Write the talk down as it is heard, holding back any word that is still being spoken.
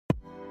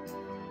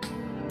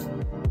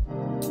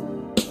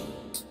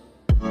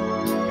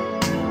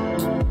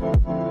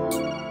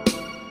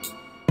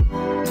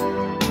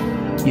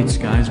It's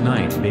Guys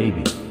Night,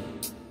 baby.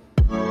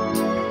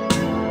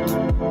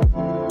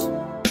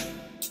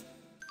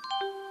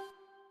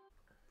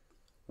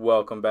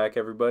 Welcome back,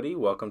 everybody.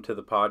 Welcome to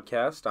the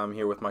podcast. I'm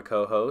here with my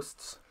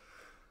co-hosts,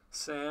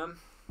 Sam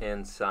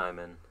and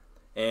Simon.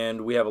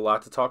 And we have a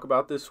lot to talk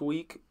about this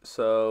week,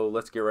 so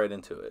let's get right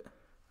into it.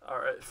 All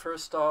right,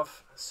 first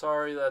off,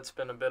 sorry that's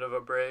been a bit of a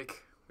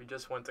break. We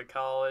just went to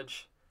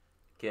college.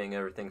 Getting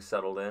everything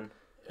settled in.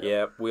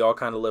 Yeah, we all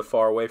kind of live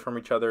far away from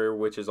each other,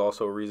 which is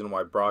also a reason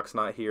why Brock's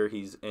not here.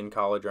 He's in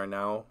college right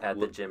now. At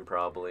the gym,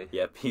 probably.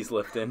 Yep, he's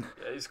lifting.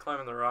 Yeah, he's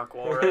climbing the rock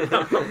wall right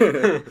now.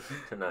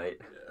 Tonight.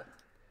 Yeah.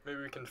 Maybe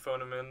we can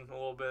phone him in a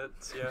little bit,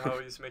 see how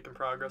he's making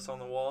progress on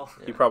the wall.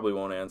 Yeah. He probably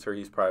won't answer.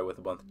 He's probably with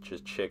a bunch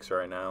of chicks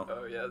right now.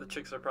 Oh, yeah, the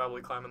chicks are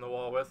probably climbing the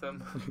wall with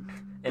him.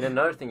 And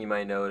another thing you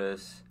might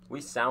notice,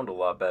 we sound a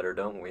lot better,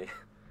 don't we?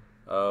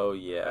 Oh,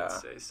 yeah. I'd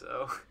say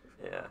so.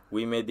 Yeah.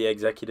 We made the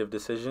executive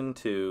decision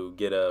to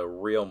get a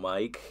real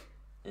mic.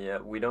 Yeah,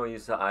 we don't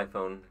use the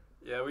iPhone.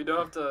 Yeah, we don't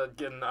have to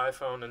get an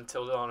iPhone and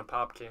tilt it on a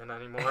pop can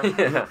anymore.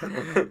 Yeah.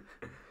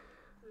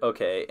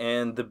 Okay,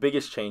 and the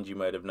biggest change you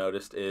might have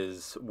noticed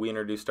is we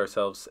introduced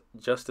ourselves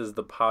just as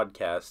the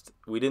podcast.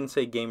 We didn't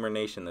say Gamer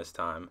Nation this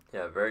time.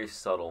 Yeah, very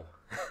subtle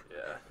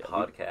Yeah.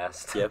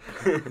 podcast.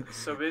 Yep.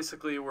 So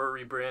basically, we're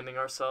rebranding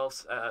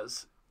ourselves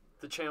as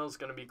the channel's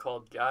going to be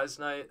called Guys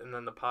Night, and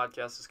then the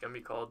podcast is going to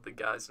be called the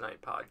Guys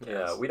Night Podcast.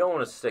 Yeah, we don't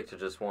want to stick to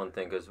just one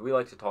thing because we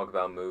like to talk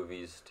about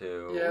movies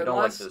too. Yeah, we don't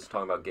like to just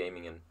talk about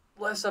gaming and.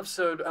 Last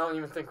episode, I don't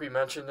even think we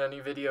mentioned any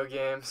video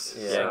games.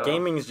 Yeah,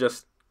 gaming's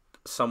just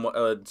somewhat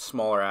a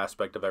smaller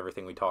aspect of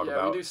everything we talk about.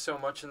 Yeah, we do so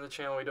much in the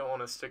channel, we don't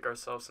want to stick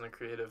ourselves in a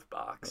creative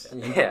box.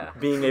 Yeah.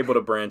 Being able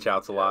to branch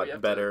out's a We lot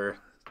have better.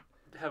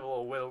 to have a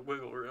little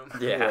wiggle room.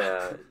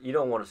 Yeah. You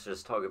don't want us to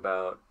just talk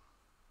about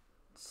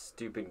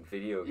stupid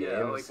video games.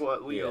 Yeah, like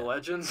what, League of Yeah.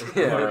 Legends?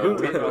 Yeah,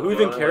 Who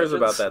even cares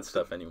about that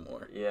stuff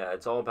anymore? Yeah,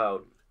 it's all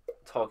about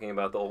talking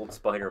about the old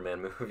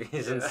Spider-Man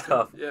movies and Yeah.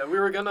 stuff. Yeah, we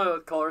were going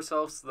to call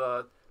ourselves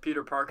the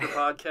Peter Parker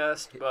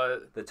Podcast,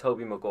 but The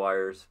Tobey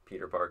Maguire's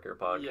Peter Parker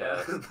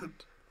podcast. yeah.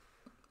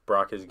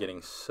 Brock is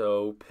getting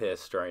so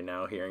pissed right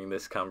now hearing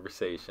this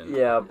conversation.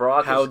 Yeah,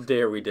 Brock How is...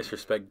 dare we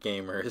disrespect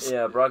gamers?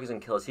 Yeah, Brock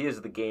isn't kill us. He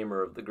is the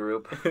gamer of the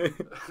group.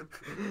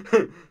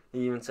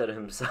 He even said it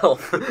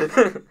himself.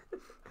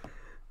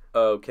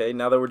 Okay,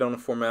 now that we're done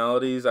with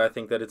formalities, I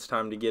think that it's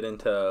time to get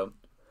into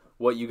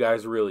what you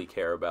guys really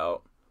care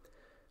about.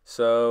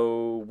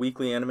 So,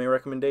 weekly anime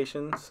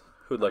recommendations.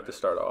 Who'd like to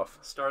start off?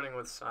 Starting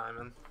with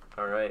Simon.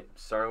 Alright,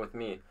 starting with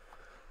me.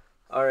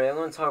 Alright, I'm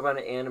going to talk about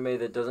an anime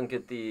that doesn't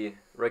get the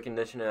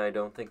recognition, and I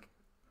don't think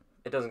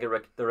it doesn't get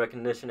the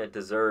recognition it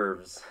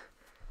deserves.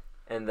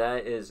 And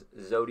that is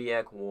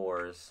Zodiac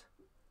Wars.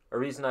 A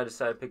reason I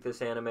decided to pick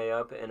this anime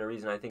up, and a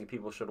reason I think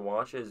people should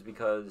watch it, is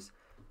because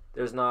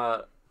there's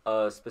not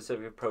a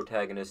specific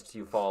protagonist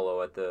you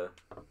follow at the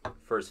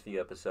first few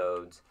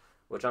episodes,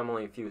 which I'm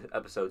only a few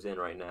episodes in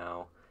right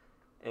now.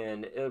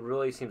 And it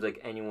really seems like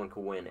anyone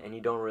could win, and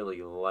you don't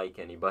really like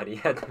anybody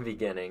at the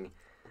beginning.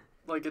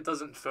 Like, it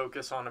doesn't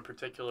focus on a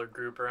particular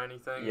group or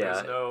anything. Yeah,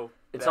 There's no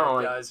it's bad not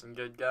like- guys and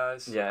good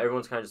guys. Yeah,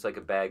 everyone's kind of just like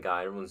a bad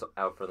guy. Everyone's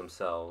out for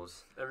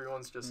themselves.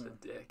 Everyone's just a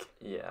dick.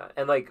 Yeah,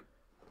 and like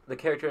the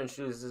character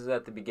introduces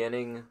at the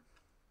beginning.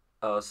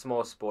 A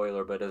small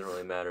spoiler, but it doesn't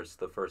really matter. It's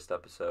the first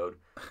episode.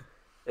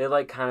 It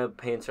like kind of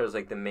paints her as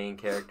like the main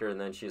character,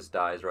 and then she just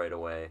dies right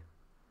away.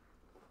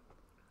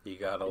 You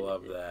gotta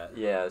love that.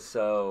 Yeah,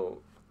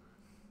 so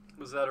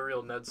Was that a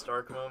real Ned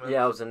Stark moment?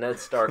 yeah, it was a Ned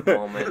Stark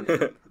moment.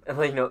 And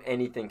like,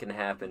 anything can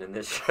happen in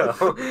this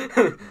show.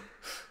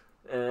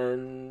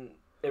 And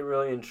it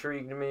really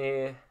intrigued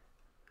me.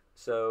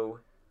 So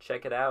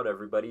check it out,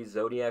 everybody.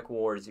 Zodiac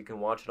Wars. You can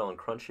watch it on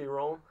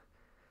Crunchyroll.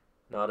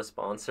 Not a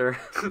sponsor.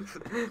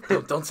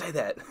 Don't say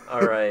that.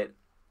 All right.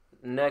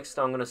 Next,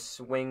 I'm going to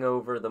swing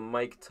over the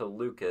mic to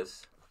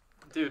Lucas.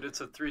 Dude,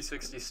 it's a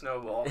 360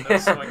 snowball. No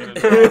swinging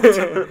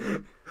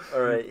it.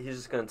 All right, he's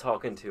just going to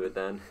talk into it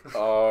then.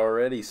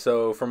 Alrighty,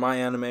 so for my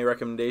anime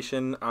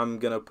recommendation, I'm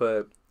gonna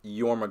put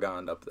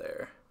Jormungand up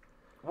there.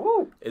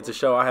 Woo! It's a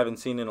show I haven't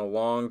seen in a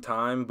long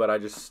time, but I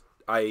just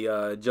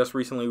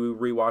recently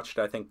rewatched it,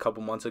 I think a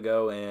couple months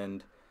ago,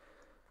 and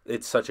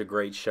it's such a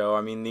great show.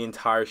 I mean, the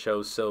entire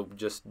show is so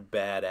just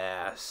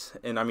badass,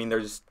 and I mean,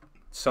 there's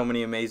so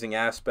many amazing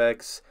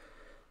aspects.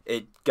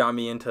 It got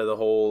me into the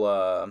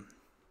whole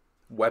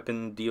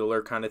weapon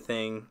dealer kind of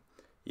thing,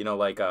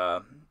 like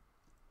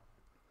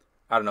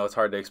I don't know, it's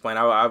hard to explain.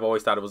 I've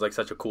always thought it was like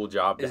such a cool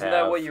job to have. Isn't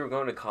that what you were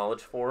going to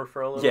college for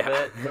a little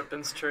bit?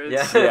 Weapons trades.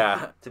 Yeah.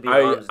 Yeah, To be an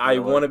arms I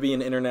dealer. want to be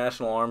an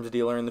international arms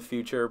dealer in the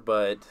future,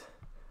 but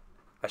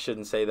I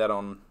shouldn't say that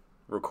on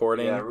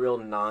recording. Yeah, real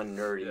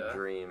non-nerdy Yeah.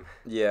 dream.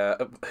 Yeah,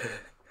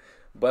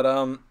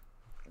 but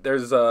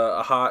there's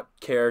a hot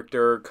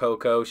character,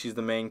 Coco. She's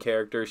the main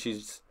character.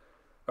 She's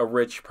a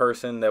rich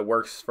person that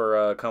works for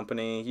a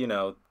company.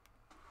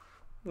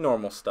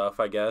 Normal stuff,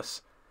 I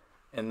guess.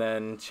 And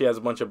then she has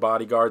a bunch of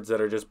bodyguards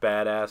that are just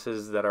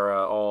badasses that are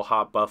all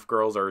hot buff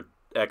girls or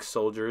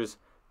ex-soldiers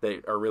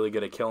that are really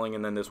good at killing.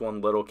 And then this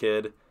one little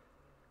kid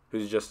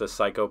who's just a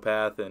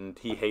psychopath and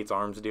he hates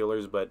arms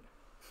dealers, but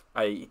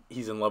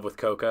he's in love with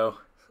Coco.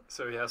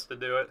 So he has to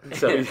do it.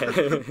 So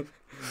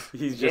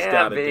he's just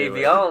gotta do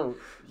it. I'll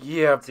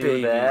Yeah, do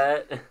baby.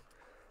 that.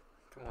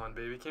 Come on,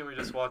 baby. Can't we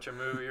just watch a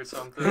movie or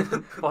something?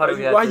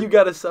 Why you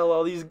gotta sell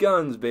all these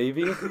guns,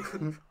 baby?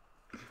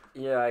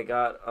 Yeah, I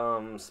got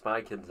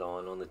Spy Kids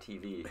on the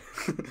TV.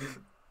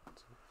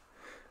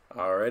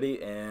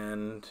 Alrighty,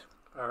 and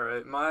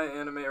Alright, my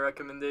anime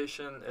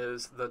recommendation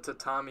is the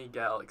Tatami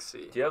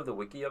Galaxy. Do you have the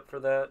wiki up for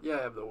that? Yeah,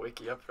 I have the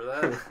wiki up for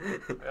that.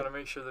 I gotta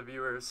make sure the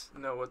viewers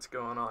know what's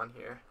going on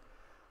here.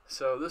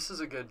 So this is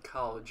a good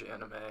college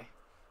anime.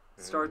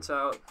 It starts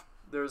out,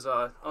 there's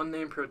a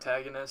unnamed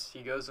protagonist.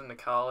 He goes into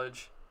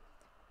college,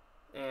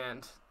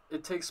 and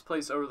it takes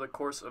place over the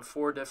course of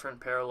 4 different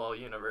parallel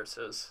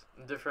universes.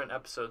 Different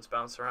episodes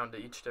bounce around to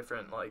each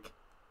different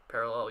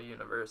parallel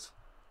universe.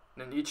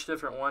 And in each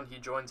different one, he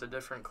joins a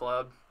different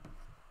club,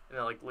 and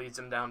it leads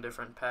him down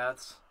different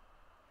paths.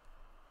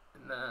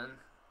 And then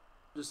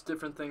just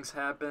different things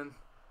happen.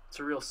 It's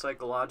a real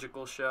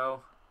psychological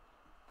show.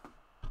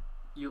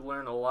 You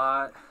learn a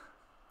lot.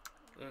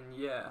 And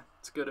yeah,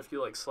 it's good if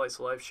you like slice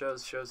of life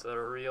shows that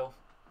are real.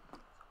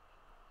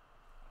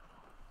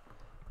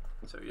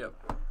 So yep.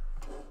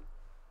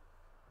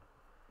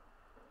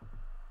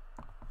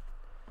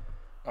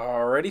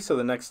 alrighty, so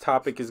the next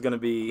topic is gonna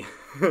be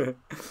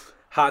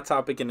hot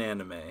topic in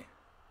anime.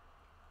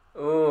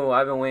 Oh,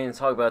 I've been waiting to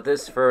talk about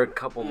this for a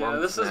couple months. Yeah,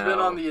 this has now. been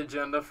on the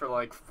agenda for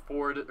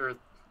or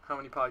how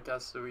many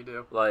podcasts do we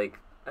do?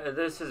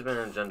 This has been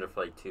an agenda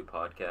for 2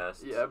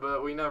 podcasts. Yeah,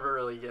 but we never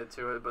really get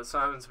to it. But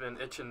Simon's been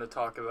itching to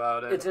talk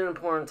about it. It's an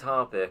important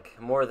topic,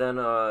 more than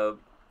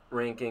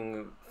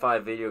ranking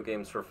 5 video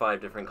games for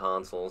 5 different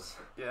consoles.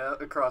 Yeah,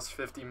 across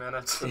 50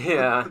 minutes.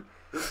 Yeah.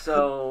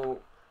 So,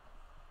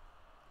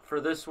 for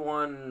this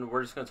one,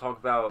 we're just going to talk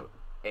about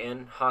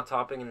Hot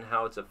Topic and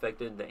how it's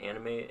affected the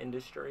anime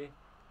industry.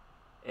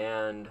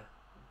 And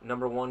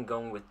number 1,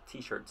 going with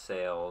t-shirt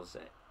sales.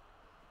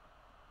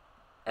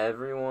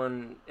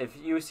 Everyone, if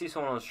you see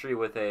someone on the street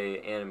with a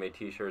anime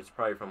t-shirt, it's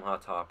probably from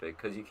Hot Topic,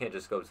 because you can't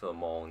just go to the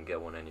mall and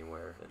get one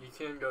anywhere. You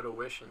can go to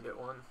Wish and get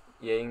one.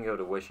 Yeah, you can go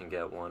to Wish and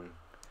get one.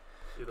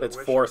 Either It's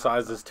Wish 4 or-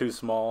 sizes too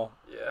small.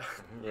 Yeah.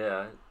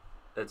 Yeah,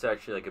 it's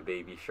actually like a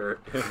baby shirt.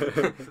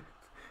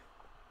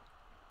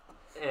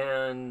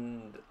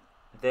 And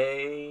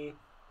they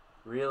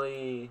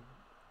really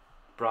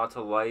brought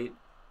to light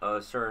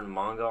a certain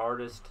manga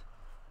artist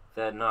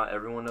that not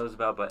everyone knows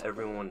about, but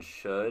everyone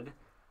should,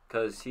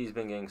 because he's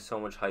been getting so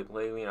much hype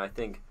lately, and I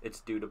think it's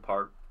due to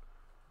part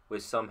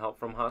with some help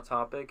from Hot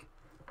Topic.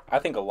 I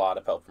think a lot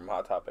of help from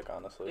Hot Topic,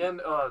 honestly.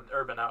 And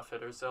Urban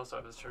Outfitters. They also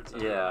have his shirts at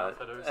Urban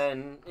Outfitters.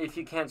 And if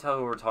you can't tell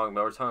who we're talking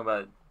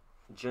about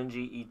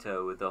Junji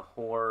Ito, the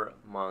horror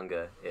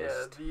manga-ist.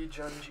 Yeah, the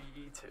Junji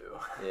Ito.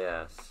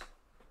 Yes.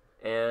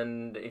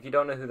 And if you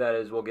don't know who that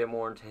is, we'll get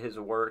more into his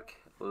work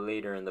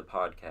later in the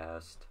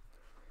podcast.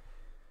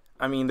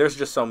 I mean, there's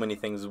just so many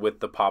things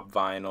with the pop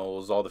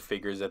vinyls, all the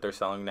figures that they're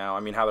selling now. I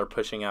mean, how they're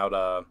pushing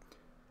out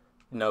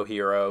No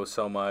Hero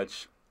so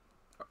much.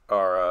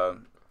 Or,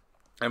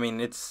 I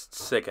mean, it's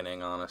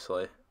sickening,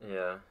 honestly.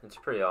 Yeah, it's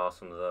pretty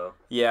awesome, though.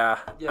 Yeah,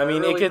 Yeah, I mean,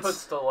 it really it gets...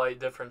 puts to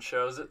light different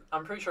shows.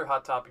 I'm pretty sure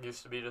Hot Topic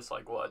used to be just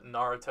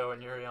Naruto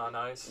and Yuri on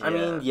Ice. I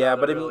mean, Yeah. yeah, Now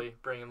but they're it... really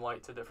bringing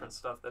light to different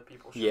stuff that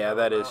people should Yeah, know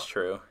that about. is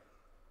true.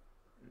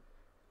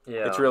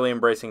 Yeah. It's really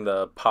embracing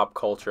the pop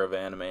culture of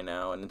anime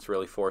now, and it's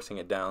really forcing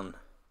it down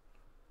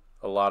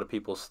a lot of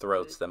people's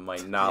throats that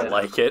might not Yeah.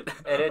 like it.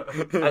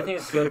 And I think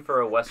it's good for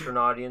a Western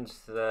audience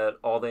that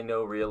all they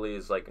know really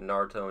is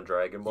Naruto and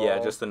Dragon Ball. Yeah,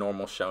 just the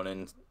normal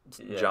shonen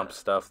jump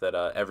stuff that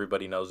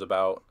everybody knows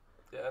about.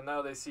 Yeah, and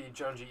now they see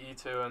Junji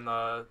Ito in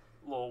the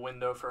little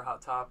window for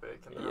Hot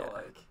Topic, and they're Yeah.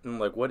 like, I'm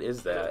like, what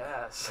is that?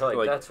 yes. So,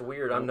 Like- that's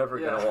weird. I'm never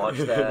Yeah. gonna watch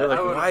They're that. like,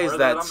 I would've why is heard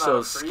that that, I'm so not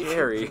a freak.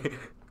 scary?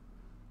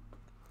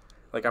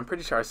 Like, I'm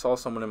pretty sure I saw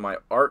someone in my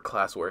art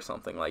class wear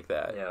something like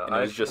that. Yeah, and it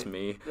was just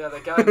me. Yeah, the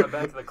guy in the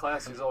back of the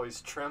class who's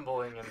always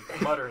trembling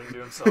and muttering to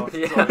himself.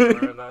 He's Yeah.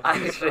 always wearing that.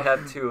 I actually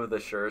have 2 of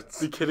the shirts.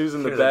 The kid who's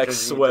in the Two of back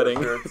Junji Ito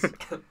sweating. shirts.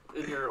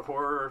 In your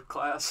horror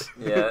class.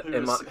 Yeah, You're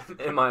in my just-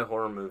 in my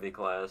horror movie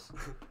class.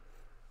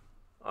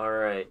 All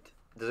right.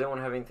 Does anyone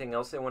have anything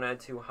else they want to add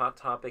to Hot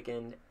Topic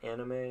in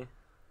anime?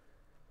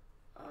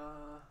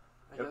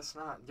 I guess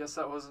not. Guess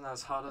that wasn't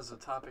as hot as a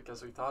topic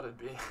as we thought it'd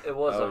be. It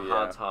was Oh, a yeah.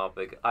 hot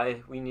topic.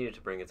 We needed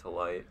to bring it to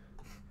light.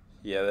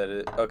 Yeah, that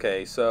is.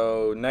 Okay,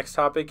 so next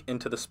topic,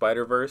 Into the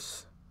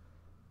Spider-Verse.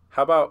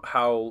 How about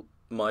how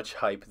much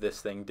hype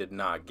this thing did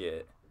not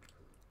get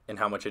and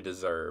how much it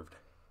deserved?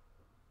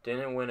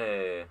 Didn't it win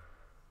a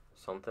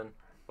something?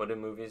 What did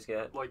movies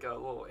get? Like a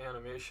little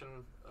animation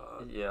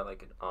Yeah,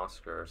 like an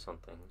Oscar or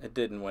something. It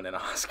didn't win an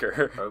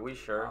Oscar. Are we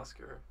sure?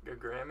 Oscar. A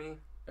Grammy?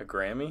 A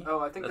Grammy? Oh,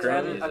 I think That's they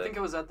had music. I think it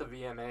was at the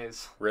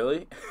VMAs.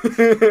 Really?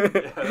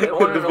 It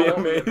won The an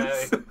award.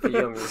 VMAs.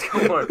 Video Music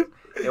Award.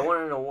 It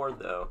won an award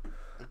though.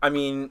 I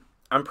mean,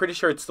 I'm pretty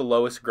sure it's the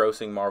lowest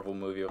grossing Marvel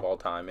movie of all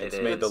time. It's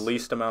It made the is.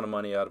 least amount of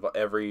money out of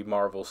every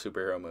Marvel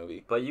superhero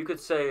movie. But you could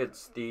say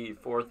it's the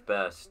fourth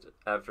best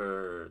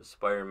after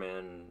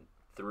Spider-Man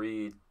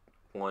 3,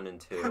 1,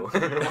 and 2.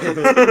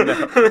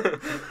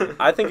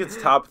 I think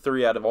it's top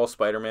 3 out of all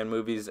Spider-Man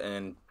movies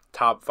and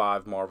top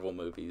 5 Marvel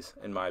movies,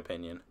 in my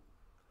opinion.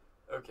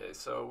 Okay,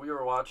 so we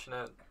were watching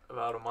it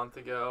about a month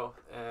ago,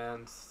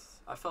 and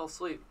I fell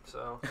asleep,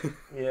 so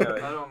I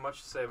don't have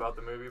much to say about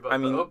the movie, but I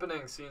mean- the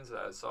opening scenes that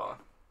I saw,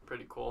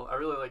 pretty cool. I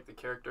really like the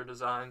character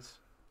designs.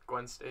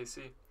 Gwen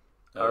Stacy.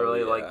 I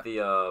really Oh, yeah. like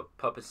the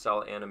puppet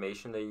style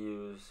animation they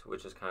use,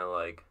 which is kind of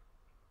like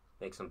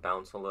makes them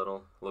bounce a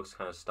little. Looks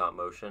kind of stop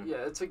motion.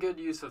 Yeah, it's a good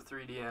use of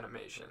 3D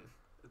animation.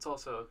 It's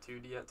also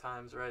 2D at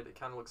times, right? It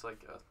kind of looks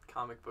like a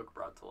comic book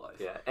brought to life.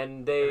 Yeah, and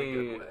In a they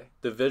good way.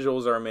 The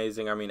visuals are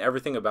amazing. I mean,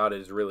 everything about it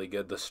is really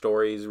good. The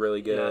story is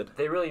really good. Yeah,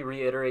 they really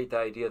reiterate the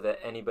idea that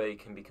anybody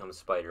can become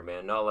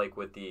Spider-Man. Not like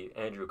with the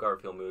Andrew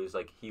Garfield movies,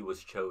 like he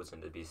was chosen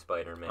to be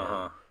Spider-Man.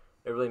 Uh-huh.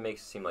 It really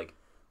makes it seem like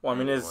Well, I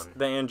mean, is anyone.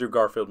 the Andrew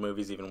Garfield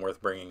movies even worth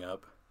bringing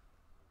up?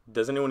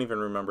 Does anyone even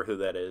remember who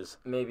that is?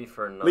 maybe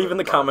for another Leave in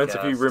the comments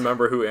if you podcast.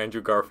 remember who Andrew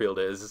Garfield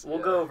is. We'll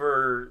Yeah. go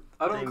over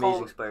I the don't Amazing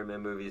call-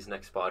 Spider-Man movies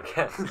next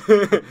podcast.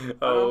 I don't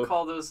Oh,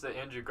 call those the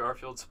Andrew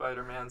Garfield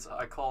Spider-Mans.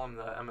 I call them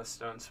the Emma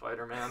Stone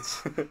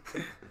Spider-Mans.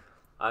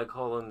 I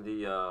call them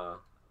the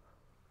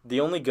the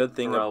only good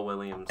thing. Pharrell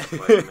Williams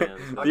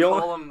Spider-Man. I The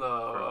call them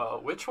the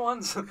which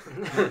ones? Which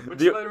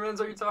The- Spider-Mans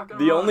are you talking about?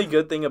 The only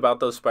good thing about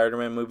those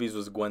Spider-Man movies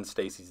was Gwen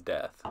Stacy's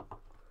death.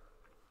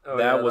 Oh,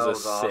 that yeah, was a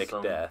that sick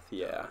awesome. death.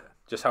 Yeah,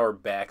 just how her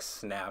back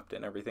snapped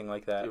and everything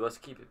like that. Dude, let's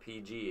keep it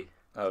PG.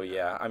 Oh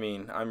yeah, I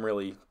mean, I'm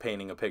really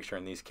painting a picture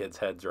in these kids'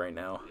 heads right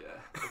now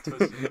Yeah, the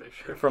twisted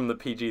picture. from the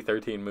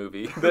PG-13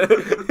 movie.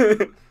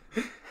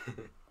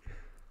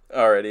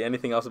 Alrighty,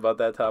 anything else about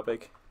that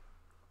topic?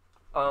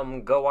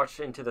 Go watch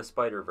Into the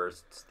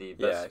Spider-Verse. It's the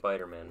best Yeah.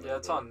 Spider-Man movie. Yeah,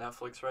 it's on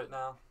Netflix right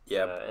now.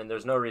 Yeah. And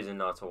there's no reason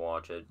not to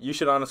watch it. You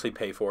should honestly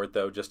pay for it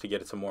though, just to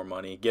get it some more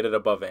money. Get it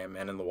above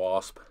Ant-Man and the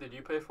Wasp. Did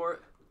you pay for it?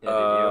 Yeah, did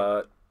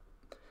you?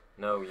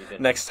 No, you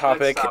didn't. Next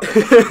topic.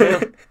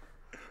 topic.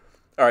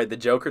 Alright, the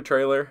Joker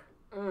trailer.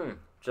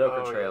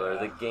 Joker Oh, trailer, yeah.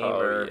 the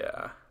gamer Oh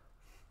yeah.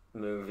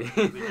 movie.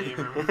 The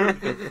gamer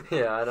movie.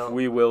 Yeah, I don't.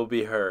 We will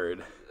be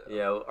heard.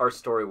 Yeah, our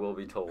story will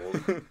be told.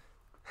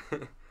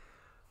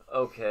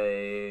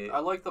 Okay. I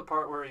like the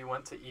part where he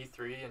went to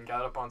E3 and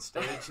got up on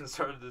stage and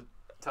started to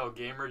tell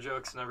gamer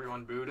jokes and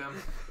everyone booed him.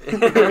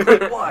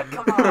 What?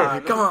 Come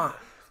on. Come on.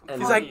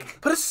 And He's Funny. like,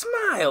 put a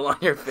smile on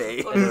your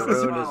face. Look And at it the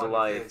ruined smile his on your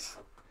life. face.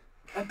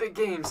 Epic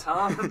Games,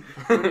 huh?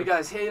 When you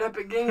guys hate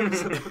Epic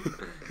Games.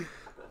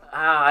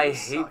 I You hate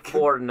suck.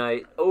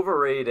 Fortnite.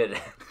 Overrated.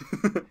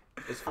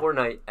 Is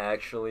Fortnite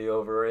actually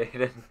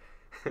overrated?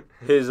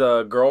 His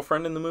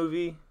girlfriend in the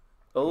movie,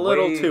 a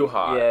little Way- too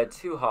hot. Yeah,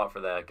 too hot for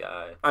that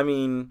guy. I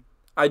mean,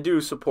 I do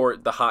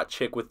support the hot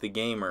chick with the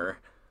gamer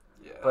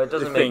Yeah. But it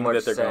doesn't make thing much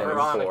that they're sense.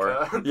 going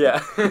Veronica. for.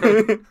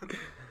 Yeah.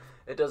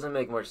 It doesn't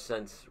make much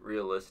sense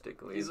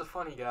realistically. He's a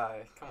funny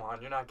guy. Come on,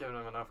 you're not giving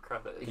him enough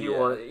credit. He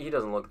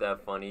doesn't look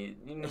that funny.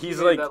 He's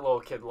You made like- that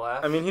little kid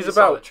laugh. I mean, he's you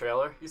saw about- the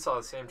trailer. You saw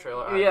the same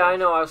trailer. Yeah, I did.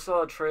 know. I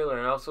saw a trailer,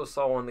 and I also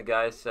saw when the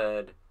guy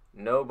said,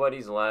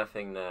 "Nobody's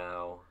laughing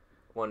now,"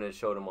 when it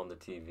showed him on the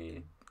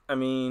TV. I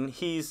mean,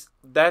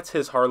 that's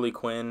his Harley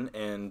Quinn,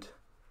 and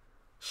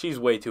she's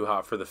way too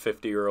hot for the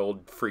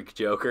 50-year-old freak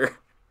Joker.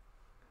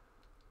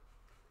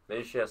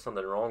 Maybe she has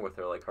something wrong with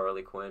her, like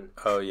Harley Quinn.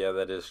 Oh yeah,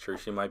 that is true.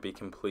 She might be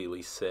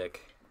completely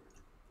sick.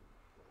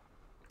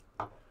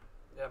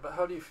 Yeah, but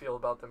how do you feel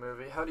about the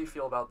movie? How do you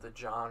feel about the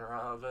genre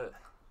of it?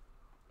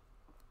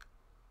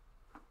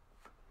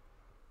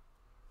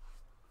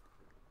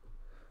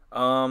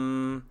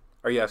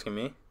 Are you asking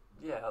me?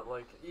 Yeah,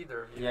 like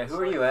either of you. Yeah, It's who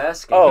are like- you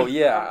asking? Oh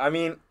yeah, I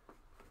mean,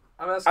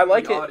 I'm asking I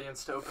like the it.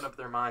 audience to open up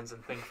their minds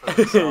and think for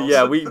themselves.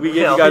 yeah, we gave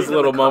Yeah, you guys leave a in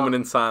little the moment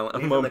in silence.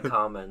 Leave in the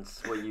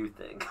comments what you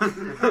think.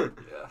 Yeah.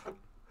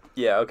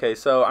 Yeah, okay,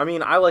 so, I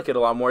mean, I like it a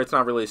lot more. It's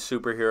not really a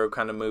superhero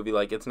kind of movie.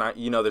 Like, it's not,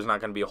 there's not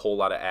going to be a whole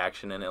lot of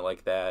action in it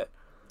like that.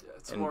 Yeah,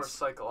 it's And more it's-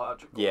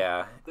 psychological.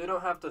 Yeah. They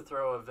don't have to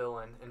throw a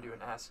villain into an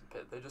acid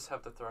pit. They just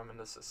have to throw him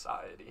into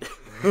society.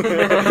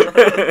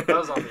 That That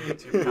was on the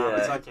YouTube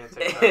comments. Yeah. I can't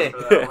take credit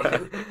for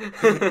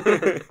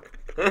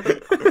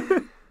that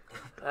one.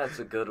 That's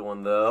a good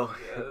one, though.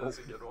 Yeah, that's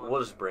a good one.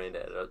 We'll just brand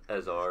it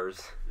as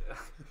ours. Yeah.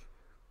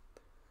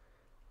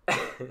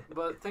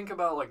 But think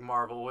about like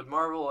Marvel. Would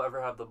Marvel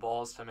ever have the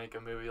balls to make a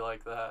movie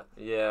like that?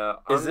 Yeah.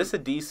 Is this a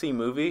DC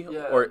movie?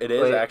 Yeah. Or it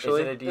is, Wait,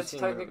 actually? Is it a It's DC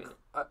technic- movie?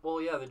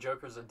 well, yeah, the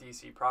Joker's a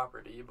DC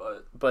property,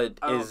 but But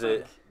I don't is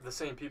it... think the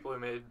same people who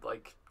made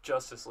like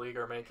Justice League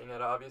are making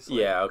it. Obviously.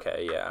 Yeah,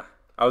 okay, yeah.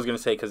 I was going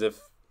to say, because if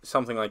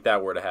something like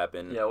that were to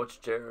happen, Yeah, what's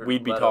Jared we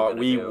Leto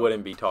gonna do?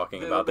 wouldn't be talking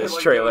They- about they, this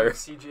like, trailer. do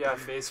CGI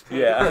face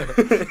paint. Yeah.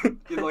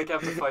 You'd like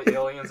have to fight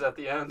aliens at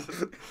the end.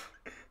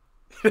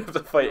 You have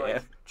to fight Like,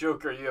 Ant.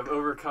 Joker, you have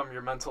overcome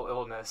your mental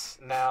illness.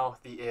 Now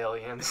the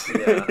aliens.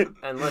 Yeah,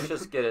 and let's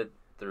just get it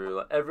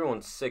through.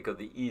 Everyone's sick of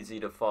the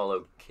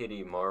easy-to-follow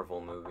kiddie Marvel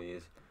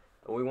movies.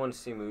 We want to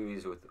see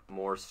movies with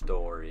more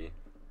story,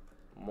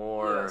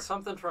 more Yeah,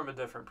 something from a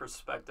different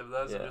perspective.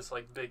 That isn't Yeah. just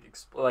like big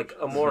explosions. like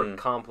a more Mhm.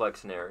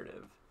 complex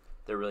narrative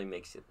that really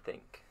makes you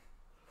think.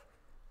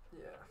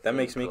 Yeah. That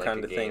makes me like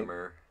kind a of think.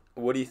 gamer.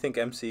 What do you think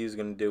MCU is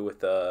going to do with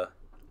the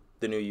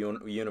new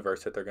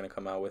universe that they're going to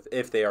come out with?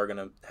 If they are going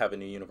to have a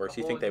new universe,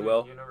 A you think whole they new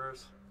will?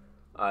 Universe.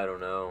 I don't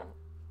know.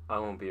 I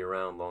won't be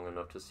around long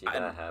enough to see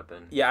that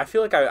happen. Yeah, I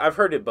feel like I've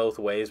heard it both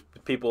ways.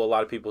 A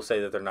lot of people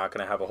say that they're not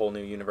going to have a whole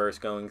new universe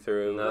going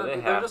through. No, they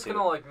They're have just to.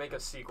 gonna like make a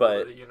sequel But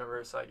to the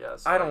universe, I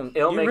guess. I Like, don't.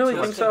 It'll You make really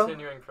too think just much so?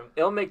 continuing from.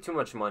 It'll make too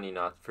much money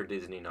not for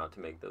Disney not to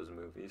make those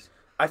movies.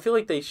 I feel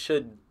like they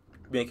should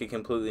make a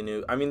completely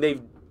new. I mean,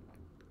 they've.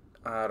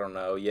 I don't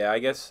know. Yeah, I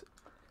guess.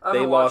 I They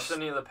haven't watched lost-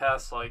 any of the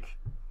past like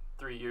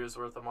 3 years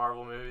worth of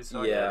Marvel movies,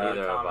 so Yeah. I can't really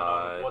Neither have comment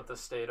I. on what the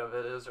state of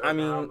it is right I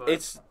mean, now. But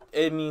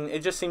it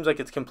just seems like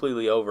it's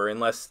completely over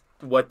unless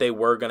what they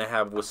were gonna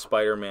have with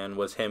Spider-Man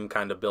was him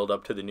kind of build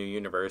up to the new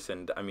universe,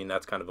 and I mean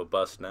that's kind of a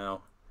bust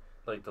now.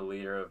 Like the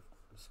leader of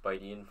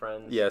Spidey and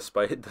Friends. Yeah, the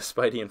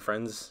Spidey and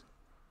Friends.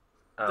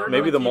 I They're don't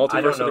Maybe gonna the keep- multiverse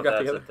I don't know would if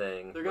have got that's together. a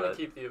thing. they're gonna but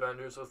keep the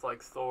Avengers with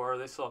like Thor.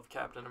 They still have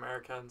Captain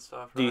America and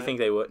stuff. Do you right? think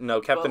they would?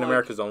 No, Captain like-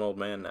 America's an old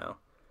man now.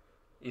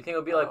 You think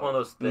it'll be like one of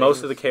those things?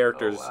 Most of the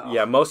characters, Oh, wow.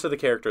 yeah, most of the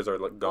characters are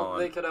like, Well, gone.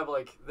 they could have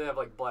they have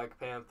like Black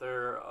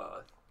Panther.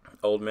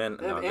 Old men.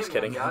 They No, have I'm just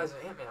Ant-Man, kidding. guys.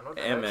 Ant-Man. What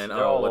the Ant-Man. heck?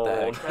 They're Oh, all what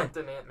the old. heck?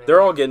 Captain Ant-Man.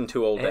 They're all getting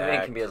too old to Ant-Man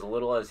act. can be as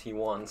little as he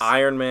wants.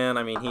 Iron Man.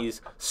 I mean,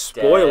 he's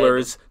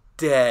spoilers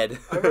dead.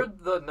 I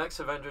heard the next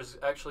Avengers is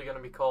actually going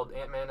to be called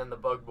Ant-Man and the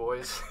Bug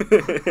Boys.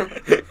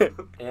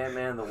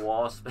 Ant-Man, the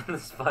Wasp, and the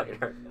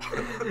Spider.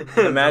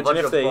 Imagine A bunch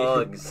if of they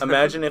bugs.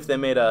 imagine if they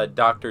made a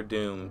Doctor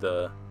Doom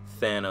the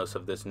Thanos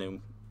of this new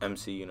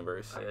MC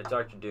universe. Yeah,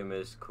 Doctor Doom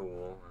is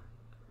cool.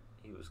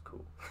 He was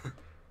cool.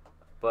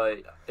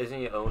 But isn't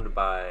he owned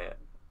by...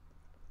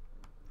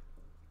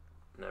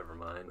 Never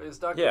mind. Is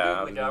Dr. Yeah,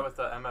 Doom the guy yeah. with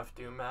the MF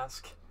Doom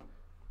mask?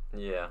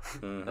 Yeah,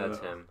 Mhm. that's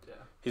him. Yeah.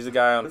 He's the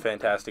guy on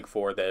Fantastic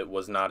Four that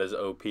was not as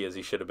OP as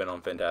he should have been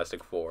on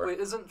Fantastic Four. Wait,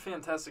 isn't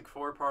Fantastic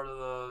Four part of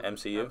the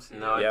MCU?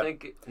 No, Yeah. I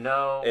think...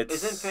 No,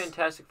 It's- isn't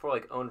Fantastic Four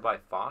like owned by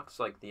Fox,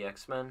 like the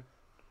X-Men?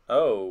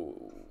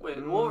 Oh.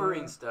 Wait,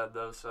 Wolverine's dead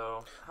though,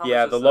 so how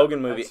Yeah, much the is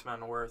Logan that movie-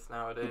 X-Men worth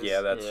nowadays?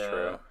 Yeah, that's Yeah.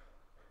 true.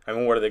 I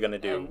mean, what are they gonna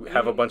do? And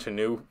Have a even- bunch of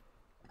new?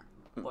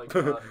 like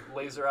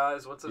Laser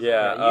Eyes. What's his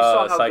Yeah, name? you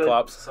saw how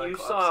Cyclops. Good, you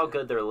Cyclops, saw how yeah.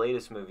 good their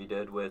latest movie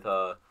did with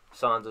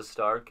Sansa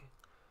Stark,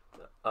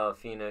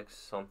 Phoenix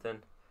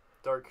something,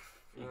 Dark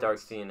Phoenix. Dark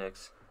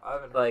Phoenix. I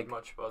haven't like- heard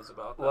much buzz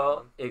about that Well,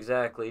 one.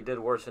 exactly. It did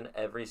worse than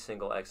every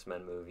single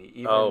X-Men movie.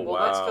 Even, Oh,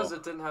 Well, that's wow. because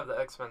it didn't have the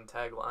X-Men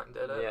tagline,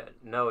 did it? Yeah,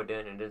 no, it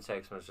didn't. It didn't say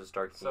X-Men. It was just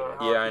Dark So Phoenix.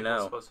 how Yeah, are I people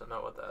know. supposed to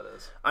know what that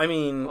is? I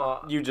mean,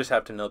 Well- you just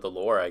have to know the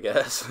lore, I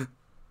guess.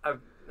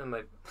 I'm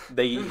like,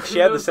 Who She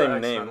had the knows same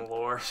X-Men name.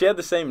 lore? She had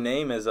the same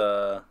name as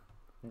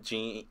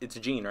Jean. It's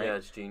Jean, right? yeah,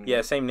 it's Jean.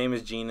 Yeah, same name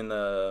as Jean in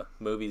the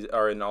movies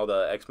or in all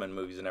the X-Men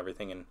movies and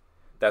everything, and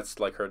that's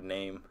like her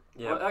name.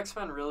 Yeah, What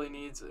X-Men really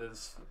needs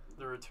is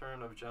the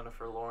return of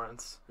Jennifer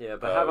Lawrence. yeah.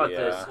 But Oh, how about yeah.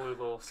 this? This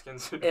little skin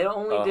suit. It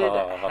only did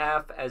Oh.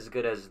 half as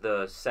good as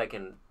the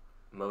second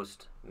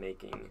most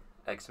making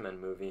X-Men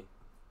movie.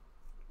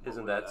 What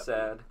Isn't would that be?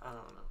 sad? I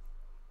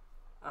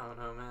don't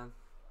know, man.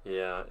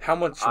 Yeah. How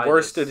much I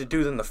worse just- did it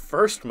do than the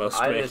first most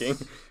I making?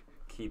 just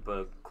keep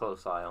a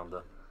close eye on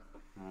the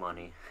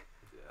money.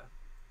 Yeah.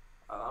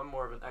 I'm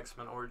more of an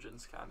X-Men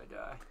Origins kind of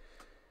guy.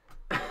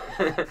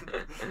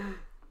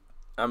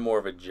 I'm more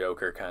of a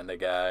Joker kind of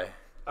guy.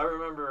 I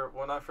remember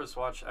when I first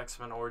watched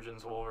X-Men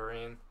Origins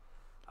Wolverine,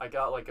 I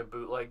got like a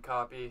bootleg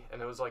copy,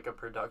 and it was like a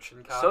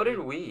production copy. So did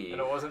we. And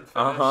it wasn't finished.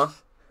 Uh-huh.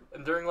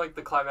 And during like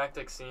the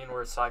climactic scene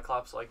where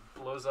Cyclops like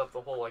blows up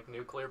the whole like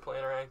nuclear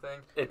plant or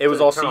anything. It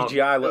was all turned out-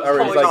 CGI, It was or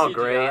it was all like,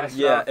 gray and CGI.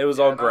 yeah, stuff. it was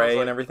Yeah, all and I was gray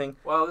like- and everything.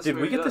 Wow, this Did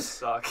we movie get does this-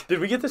 suck. Did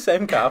we get the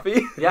same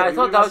copy? Yeah, I We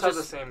thought that was must have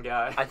just. the same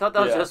guy. I thought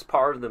that was Yeah. just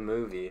part of the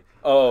movie.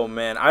 Oh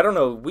man, I don't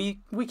know. We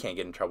can't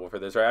get in trouble for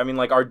this, right? I mean,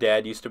 like our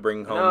dad used to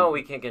bring home. No,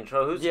 we can't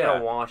control. Who's Yeah.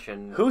 gonna watch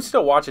and? Who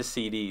still watches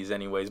CDs,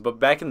 anyways? But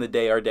back in the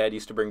day, our dad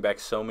used to bring back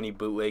so many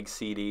bootleg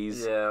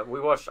CDs. Yeah, we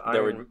watched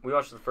There We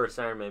watched the first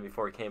Iron Man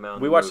before it came out.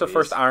 in We watched the movies.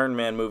 first Iron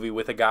Man movie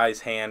with a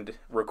guy's hand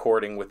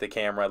recording with the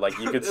camera, like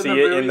you could In see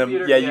the it in movie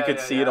the theater? you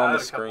could see it I on had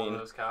the a couple of screen.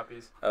 those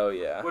copies. Oh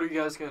yeah. What are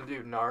you guys gonna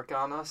do? Narc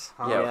on us?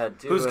 Huh? Yeah. Yeah,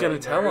 do Who's it. gonna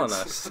tell on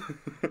nerds.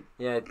 us?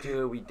 Yeah,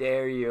 dude, we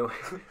dare you.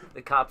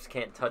 The cops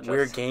can't touch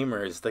We're us.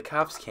 gamers. The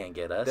cops can't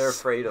get us. They're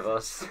afraid of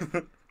us.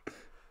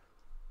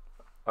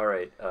 All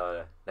right,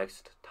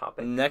 next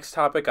topic. Next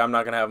topic, I'm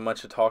not gonna have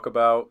much to talk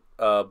about,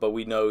 but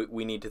we know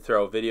we need to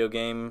throw a video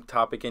game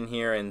topic in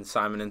here, and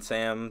Simon and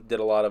Sam did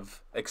a lot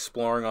of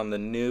exploring on the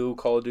new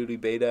Call of Duty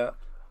beta,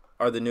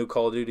 or the new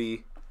Call of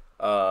Duty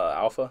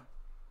alpha.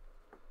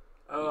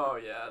 Oh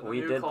yeah, the We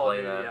new did Call play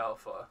of Duty that.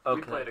 Alpha. We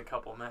Okay. played a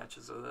couple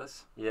matches of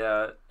this.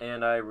 Yeah,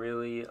 and I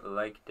really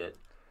liked it.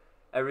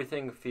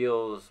 Everything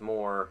feels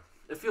more.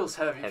 It feels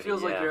heavy. It Heavy,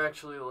 feels like yeah. you're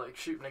actually like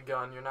shooting a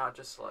gun. You're not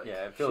just like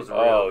Yeah, it feels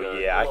shooting- real Oh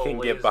good. yeah, I Little can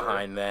get laser.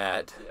 behind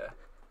that. Yeah,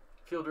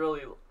 feel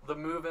really. The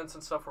movements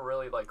and stuff were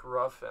really like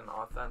rough and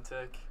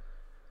authentic.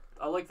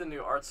 I like the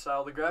new art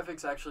style. The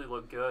graphics actually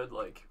look good.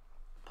 Like,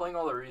 playing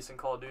all the recent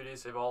Call of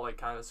Duties, they've all, like,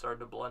 kind of started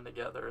to blend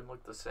together and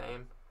look the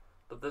same.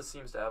 But this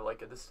seems to have,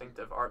 like, a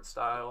distinctive art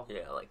style.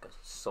 Yeah, like a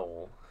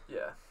soul.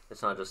 Yeah.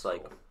 It's not just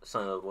like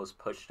something that was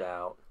pushed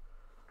out.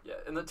 Yeah,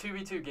 and the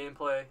 2v2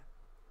 gameplay,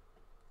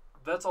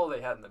 that's all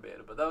they had in the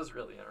beta, but that was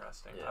really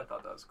interesting. Yeah. I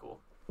thought that was cool.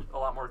 A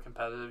lot more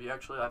competitive. You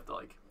actually have to,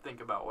 like,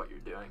 think about what you're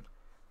doing.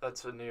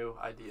 That's a new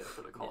idea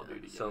for the Call of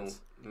Duty games. So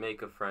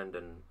make a friend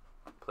and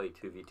play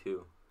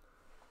 2v2.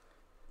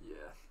 Yeah.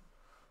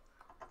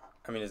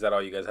 I mean, is that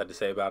all you guys had to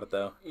say about it,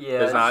 though? Yeah.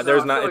 There's not. I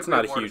There's feel not. like It's we not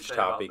have a more to huge say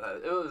about topic.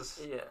 that. It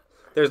was. Yeah.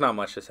 There's not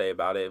much to say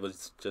about it. It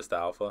was just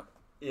alpha.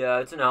 Yeah,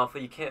 it's an alpha.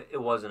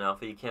 It was an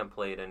alpha. You can't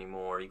play it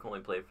anymore. You can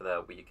only play it for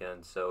that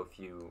weekend. So if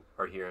you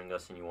are hearing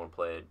us and you want to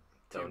play it,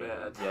 don't Too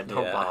bad. even. Yeah,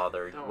 don't Yeah.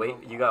 bother. Don't Wait.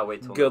 bother. You gotta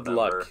wait till Good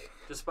November. luck.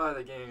 Just buy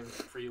the game,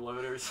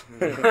 freeloaders.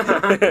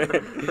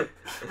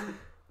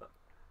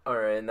 All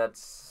right, and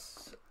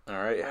that's. All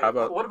right. How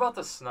about? What about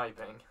the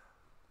sniping?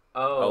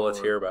 Oh, let's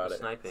hear about the it.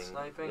 Sniping.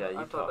 Sniping? Yeah,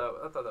 I thought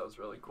that was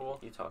really cool.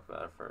 You talk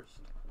about it first.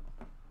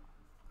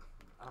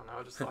 I don't know.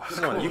 I just thought it was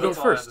Come on, cool. you go That's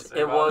all I had to first. say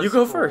It about was. You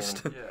go cool.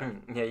 first. Yeah.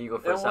 Yeah, you go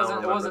It first. I don't wasn't. It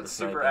remember wasn't the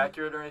super sniping.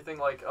 accurate or anything.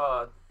 Like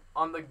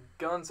on the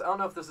guns. I don't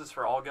know if this is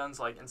for all guns.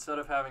 Like instead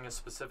of having a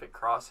specific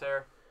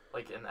crosshair,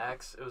 like in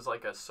X, it was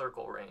like a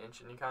circle range,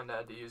 and you kind of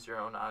had to use your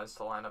own eyes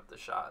to line up the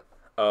shot.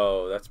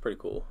 Oh, that's pretty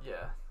cool.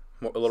 Yeah.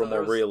 A little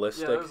more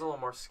realistic. Yeah, there was a little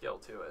more skill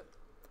to it.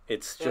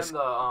 It's just And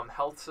the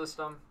health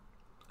system.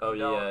 Oh,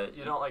 yeah.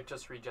 You don't like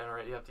just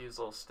regenerate. You have to use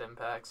little stim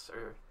packs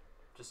or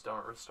just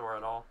don't restore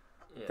at all.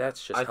 Yeah.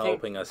 that's just I think-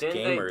 helping us didn't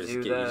they gamers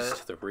do get that- used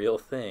to the real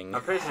thing.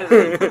 I'm pretty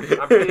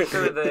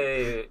sure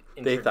they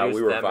They thought we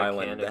introduced were that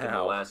violent mechanic in the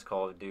now. last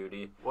Call of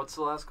Duty. What's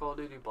the last Call of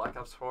Duty? Black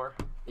Ops 4?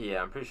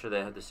 Yeah, I'm pretty sure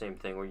they had the same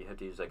thing where you had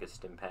to use like a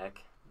stim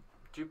pack.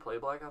 Did you play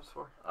Black Ops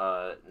 4?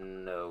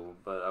 No,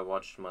 but I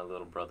watched my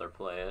little brother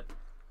play it.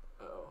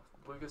 Oh.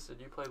 Lucas, did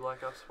you play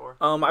Black Ops 4?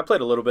 I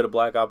played a little bit of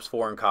Black Ops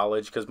 4 in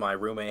college because my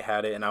roommate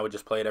had it, and I would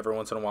just play it every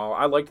once in a while.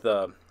 I liked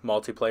the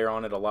multiplayer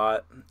on it a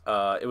lot.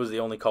 It was the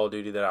only Call of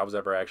Duty that I was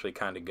ever actually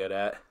kind of good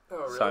at. Oh,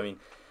 really? So I mean,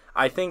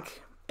 I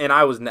think, and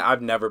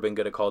I've never been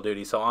good at Call of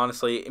Duty. So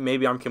honestly,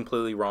 maybe I'm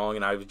completely wrong,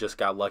 and I've just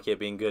got lucky at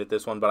being good at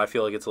this one. But I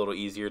feel like it's a little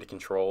easier to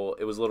control.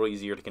 It was a little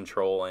easier to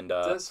control, and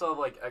Does it still have,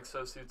 like,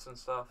 exosuits and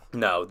stuff?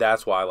 no,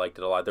 that's why I liked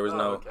it a lot. There was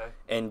no, Okay.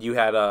 and you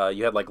had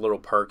like little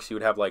perks. You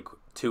would have like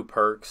 2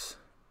 perks.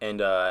 And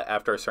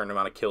after a certain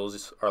amount of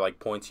kills or like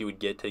points, you would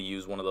get to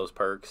use one of those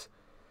perks,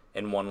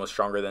 and one was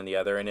stronger than the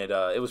other, and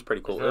it was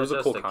pretty cool. Isn't It was that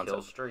a cool just concept.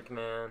 Kill streak,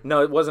 man.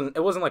 No, it wasn't. It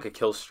wasn't like a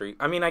kill streak.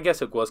 I mean, I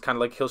guess it was kind of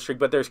like a kill streak,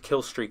 but there's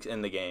kill streaks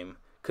in the game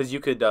because you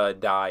could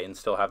die and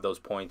still have those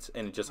points,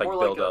 and it just like More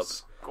build like up. a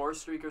score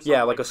streak or something?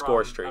 Yeah, like a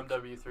score from streak.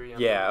 MW3,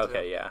 Yeah. MW2,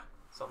 Okay. Yeah.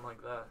 Something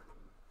like that.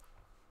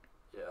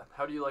 Yeah.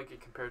 How do you like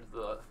it compared to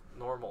the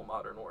normal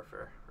Modern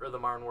Warfare? Or the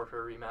Modern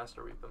Warfare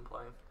remaster we've been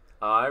playing?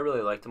 I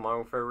really like the Modern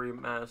Warfare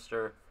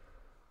remaster.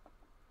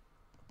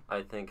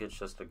 I think it's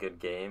just a good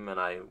game, and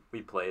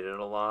we played it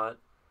a lot.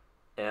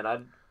 And I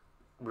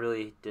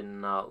really did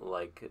not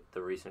like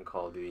the recent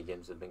Call of Duty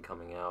games that have been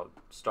coming out.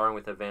 Starting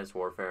with Advanced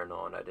Warfare and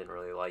on, I didn't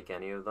really like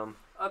any of them.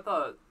 I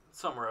thought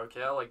some were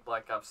okay. I like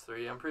Black Ops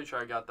 3. I'm pretty sure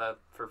I got that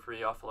for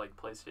free off of like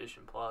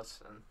PlayStation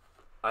Plus, and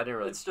I didn't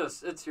really.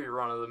 it's your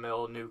run of the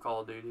mill new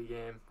Call of Duty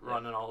game,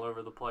 running all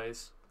over the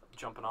place,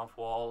 jumping off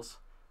walls,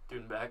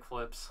 doing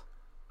backflips.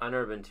 I've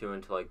never been too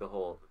into like the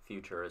whole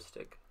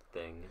futuristic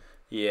thing.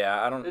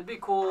 Yeah. I don't. It'd be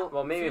cool.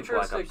 Well, maybe Black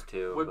Futuristic Ops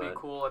 2 would but be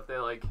cool if they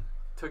like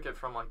took it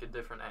from like a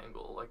different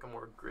angle, like a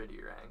more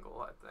grittier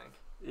angle. I think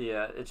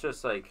Yeah, it's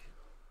just like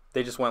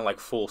They just went like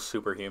full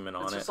superhuman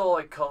on it's it. just all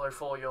like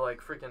colorful. You're like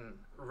freaking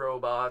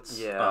robots.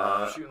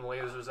 Yeah. Shooting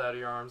lasers out of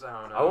your arms. I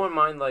don't know. I wouldn't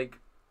mind like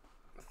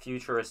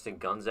futuristic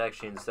guns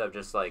actually instead of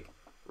just like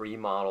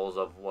remodels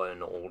of what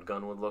an old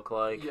gun would look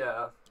like.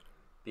 Yeah.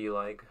 Be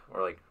like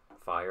or like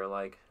fire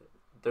like.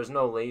 There's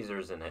no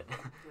lasers in it.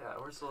 Yeah.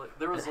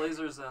 There was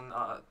lasers in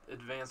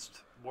Advanced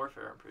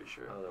Warfare. I'm pretty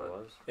sure. Oh, there but,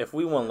 was. If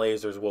we want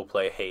lasers, we'll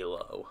play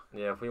Halo.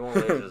 Yeah, if we want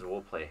lasers, we'll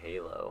play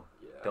Halo.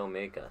 Yeah. Don't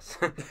make us.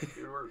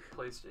 We were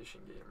PlayStation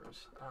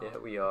gamers. Yeah,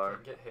 we are.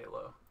 Can't get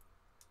Halo.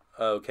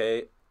 Okay.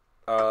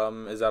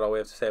 Is that all we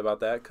have to say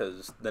about that?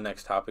 Because the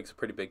next topic's a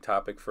pretty big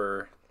topic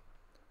for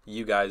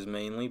you guys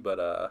mainly, but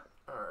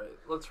Alright,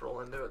 let's roll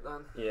into it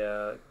then.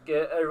 Yeah,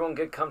 everyone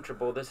get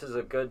comfortable. This is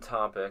a good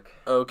topic.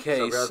 okay.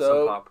 So grab some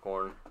So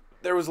popcorn.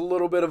 there was a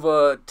little bit of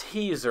a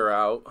teaser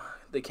out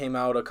that came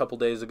out a couple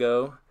days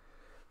ago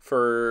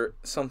for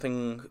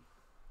something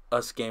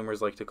us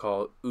gamers like to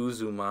call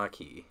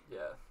Uzumaki. Yeah,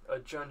 a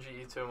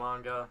Junji Ito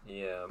manga.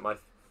 Yeah, my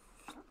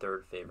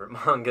third favorite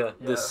manga.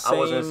 Yeah. I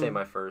was gonna say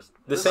my first.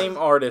 The This same is-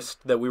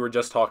 artist that we were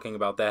just talking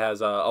about that has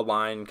a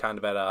line kind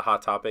of at a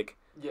Hot Topic.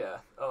 Yeah,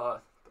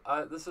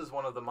 this is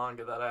one of the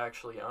manga that I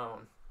actually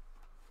own.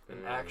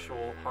 An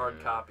actual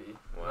hard copy.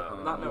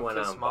 Wow. Not You no went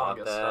out Kiss and bought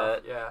manga that. stuff.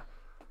 Yeah,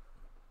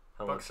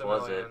 How Bucks much a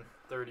was Million,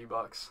 it?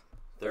 $30.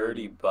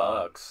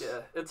 $30.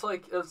 Yeah,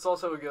 it's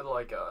also a good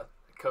like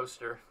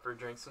coaster for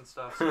drinks and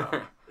stuff.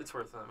 So it's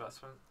worth an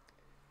investment.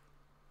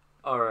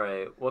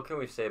 Alright, what can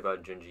we say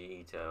about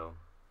Junji Ito?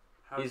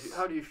 How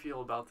do you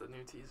feel about the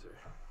new teaser?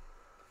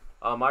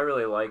 I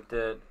really liked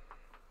it.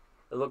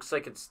 It looks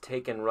like it's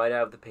taken right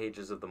out of the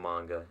pages of the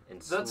manga.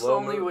 That's the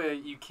only way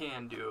you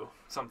can do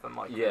something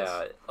like this.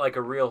 Yeah, like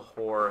a real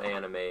horror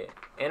anime.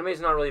 Anime's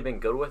not really been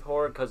good with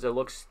horror because it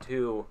looks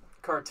too...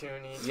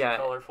 cartoony, yeah,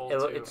 colorful,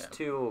 it's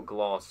too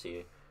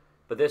glossy.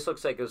 But this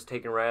looks like it was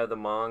taken right out of the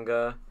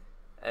manga.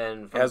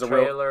 And from the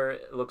trailer,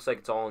 it looks like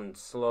it's all in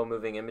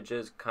slow-moving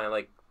images, kind of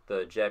like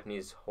the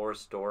Japanese horror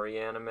story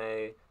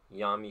anime,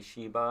 Yami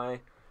Shibai,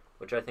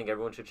 which I think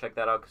everyone should check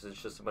that out because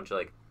it's just a bunch of,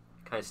 like,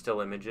 kind of still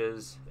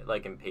images,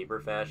 like in paper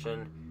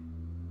fashion.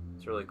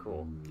 It's really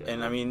cool. Yeah.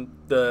 And I mean,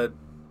 the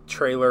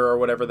trailer or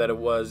whatever that it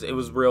was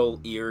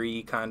real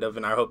eerie kind of,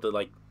 and I hope that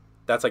like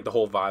that's like the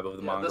whole vibe of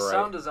the manga, the right?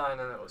 sound design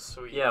in it was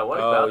sweet. Yeah, what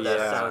about that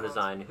sound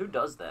design? Who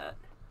does that?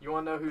 You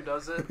want to know who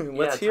does it?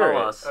 Let's hear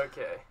tell it. us.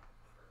 Okay.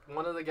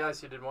 One of the guys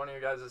who did one of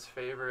your guys'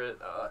 favorite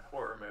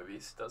horror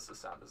movies does the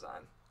sound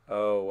design.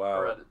 Oh,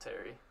 wow.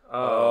 Hereditary.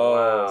 Oh,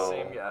 wow.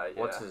 Same guy,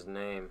 yeah. What's his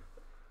name?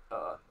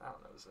 I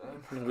don't know his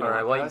name.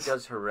 Alright, well, he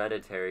does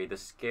Hereditary, the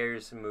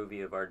scariest movie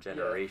of our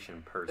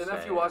generation, per se. And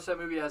if you watch that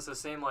movie, it has the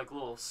same, like,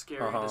 little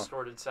scary,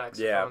 distorted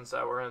saxophones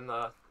that were in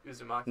the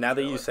Uzumaki Now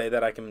that trailer. you say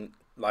that, I can,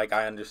 like,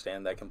 I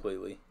understand that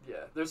completely.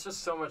 Yeah, there's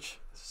just so much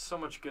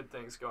good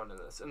things going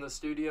into this. In the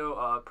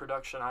studio,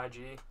 Production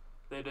IG,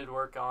 they did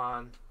work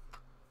on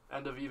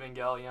End of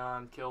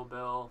Evangelion, Kill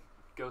Bill,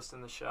 Ghost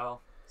in the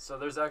Shell. So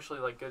there's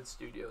actually, like, good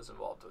studios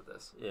involved with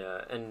this.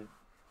 Yeah, and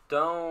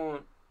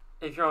don't...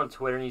 If you're on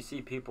Twitter and you see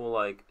people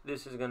like,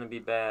 this is going to be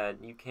bad,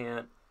 you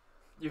can't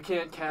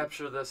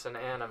capture this in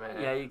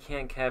anime. Yeah, you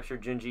can't capture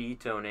Junji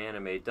Ito in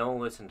anime. Don't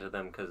listen to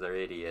them because they're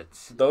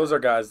idiots. Those are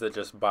guys that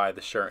just buy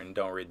the shirt and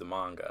don't read the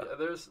manga. Yeah,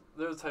 there's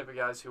the type of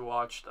guys who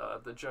watched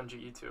the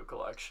Junji Ito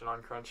collection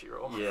on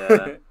Crunchyroll.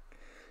 Yeah.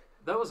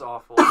 That was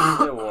awful.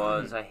 It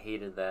was. I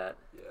hated that.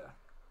 Yeah.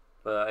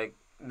 But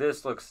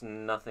this looks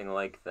nothing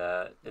like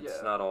that.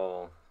 It's not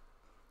all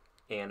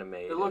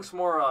animated. It looks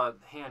more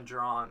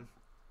hand-drawn.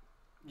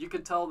 You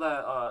could tell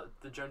that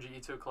the Junji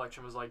Ito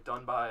collection was like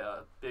done by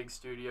a big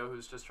studio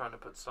who's just trying to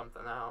put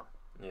something out.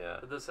 Yeah.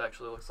 But this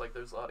actually looks like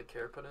there's a lot of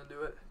care put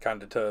into it.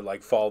 Kind of to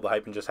like follow the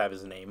hype and just have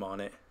his name on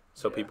it,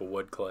 so people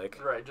would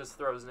click. Right, just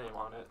throw his name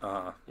on it.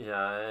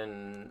 Yeah,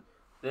 and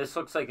this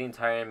looks like the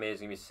entire anime is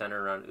gonna be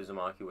centered around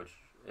Uzumaki, which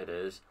it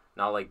is.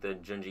 Not like the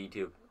Junji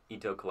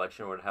Ito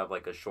collection would have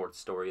like a short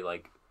story,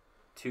 like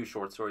 2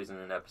 short stories in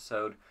an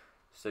episode,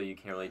 so you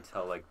can't really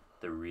tell like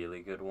the really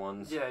good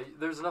ones. Yeah,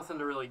 there's nothing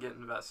to really get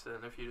invested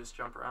in if you just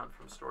jump around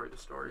from story to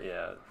story.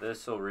 Yeah,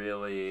 this will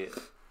really...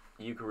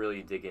 You can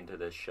really dig into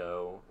this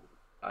show,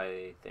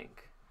 I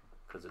think,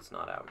 because it's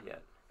not out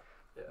yet.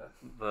 Yeah.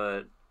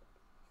 But...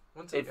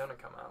 When's it gonna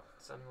come out?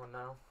 Does anyone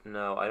know?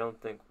 No, I don't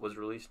think... Was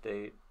release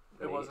date...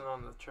 It wasn't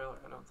on the trailer,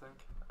 I don't think.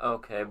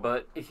 Okay,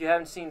 but if you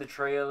haven't seen the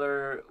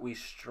trailer, we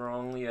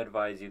strongly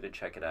advise you to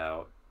check it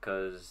out,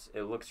 because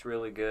it looks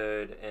really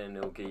good, and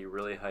it'll get you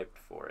really hyped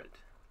for it.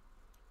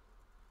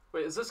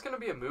 Wait, is this going to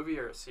be a movie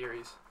or a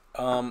series?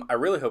 I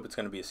really hope it's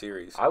going to be a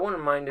series. I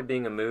wouldn't mind it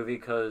being a movie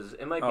because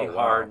it might be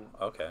hard.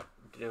 Okay.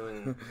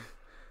 Doing.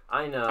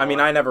 I know. I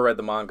mean, I never read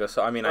the manga,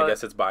 so I mean, I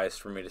guess it's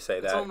biased for me to say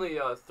that. It's only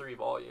 3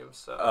 volumes,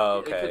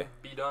 so it could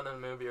be done in a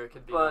movie or it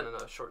could be done in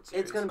a short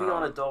series. It's going to be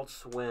on Adult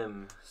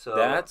Swim, so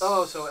that's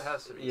so it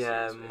has to be.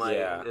 Yeah, series,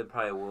 it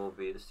probably will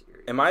be a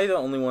series. Am I the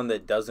only one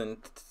that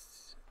doesn't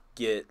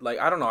get like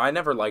I don't know? I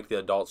never liked the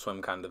Adult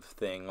Swim kind of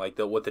thing, like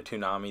with the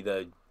Toonami,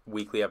 the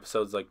weekly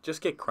episodes. Like,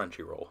 just get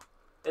Crunchyroll.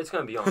 It's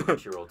gonna be on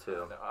Crunchyroll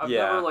too. No, I've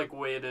never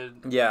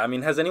waited. Yeah, I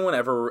mean, has anyone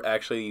ever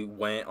actually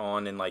went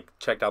on and like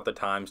checked out the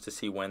times to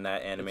see when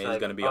that anime is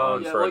going to be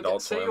on for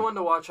Adult Swim? Say you wanted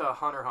to watch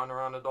Hunter x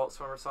Hunter on Adult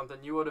Swim or something,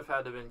 you would have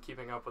had to been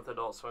keeping up with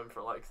Adult Swim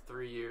for like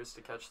 3 years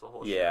to catch the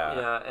whole show.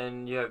 Yeah,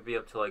 and you have to be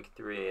up to like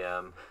 3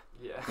 a.m.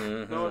 Yeah,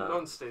 no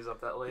one stays up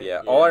that late.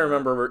 Yeah, all I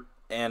remember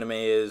anime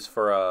is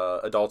for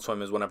Adult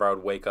Swim is whenever I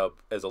would wake up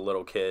as a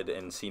little kid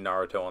and see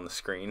Naruto on the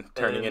screen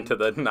turning into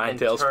the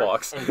Nine-Tails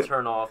Fox. And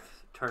turn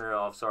it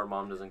off so our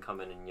mom doesn't come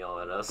in and yell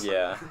at us.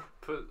 Yeah.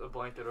 Put a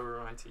blanket over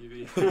my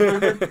TV.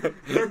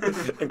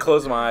 And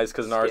close my eyes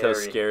because Naruto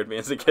scared me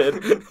as a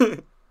kid.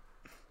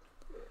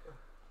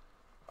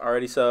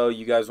 Alrighty, so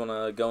you guys want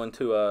to go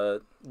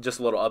into just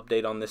a little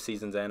update on this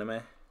season's anime?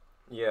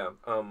 Yeah,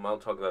 I'll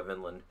talk about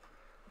Vinland.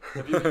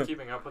 Have you been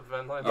keeping up with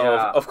Vinland?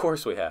 Yeah, of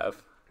course we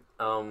have.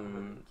 I haven't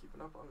been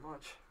keeping up on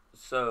much.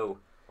 So,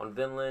 on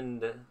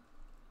Vinland,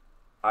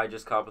 I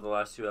just caught up with the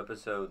last 2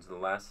 episodes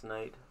last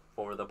night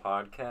for the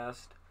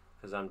podcast,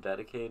 because I'm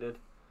dedicated.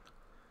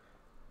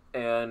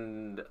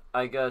 And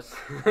I guess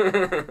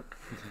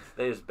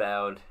they just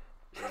bowed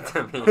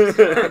to me.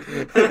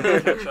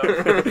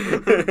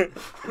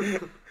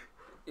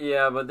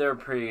 Yeah, but they're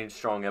pretty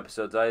strong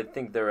episodes. I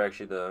think they're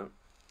actually the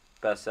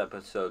best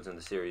episodes in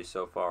the series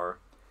so far.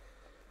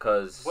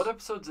 Cause what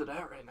episode's it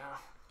at right now?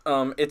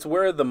 It's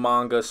where the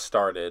manga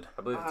started.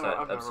 I believe it's I at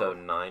don't know. episode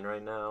 9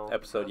 right now.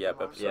 Episode Yeah,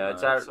 episode Yeah, 9.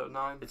 it's at- Episode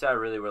 9. It's at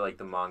really where like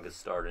the manga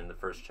started in the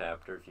first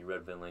chapter. If you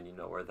read Vinland, you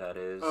know where that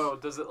is. Oh,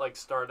 does it like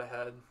start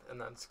ahead and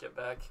then skip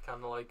back,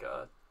 kind of like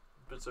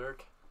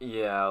Berserk?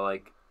 Yeah,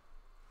 like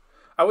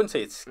I wouldn't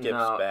say it skips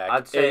no, back.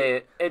 I'd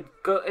say it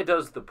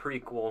does the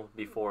prequel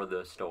before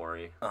the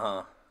story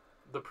Uh-huh.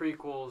 The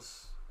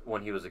prequels.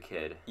 when he was a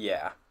kid.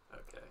 Yeah.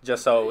 Okay.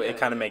 Just so Yeah, it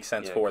kind of yeah. makes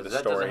sense Yeah, for 'cause the that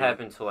story. doesn't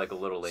happen until like a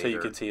little later. So you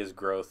could see his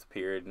growth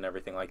period and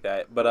everything like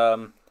that.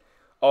 But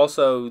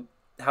also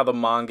how the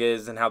manga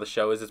is and how the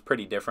show is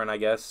pretty different, I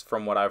guess,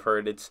 from what I've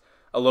heard. It's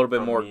a little bit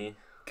From more me.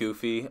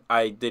 goofy.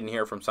 I didn't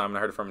hear it from Simon. I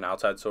heard it from an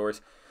outside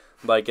source.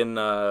 Like in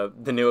the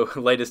new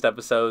latest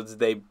episodes,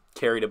 they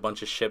carried a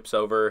bunch of ships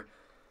over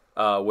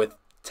with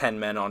 10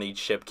 men on each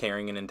ship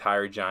carrying an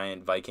entire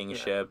giant Viking Yeah,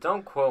 ship.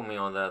 Don't quote me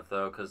on that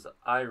though, because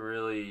I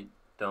really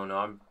don't know.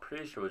 I'm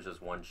pretty sure it was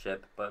just one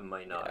ship, but it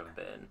might not have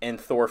been. And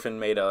Thorfinn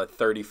made a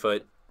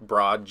 30-foot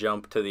broad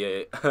jump to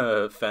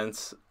the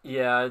fence.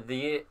 Yeah,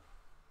 the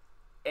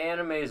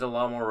anime is a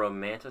lot more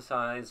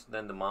romanticized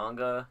than the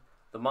manga.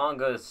 The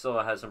manga still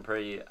has some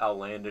pretty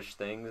outlandish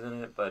things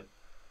in it, but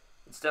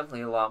it's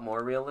definitely a lot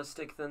more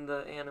realistic than the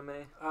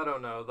anime. I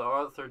don't know. The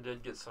author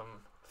did get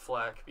some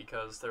flack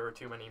because there were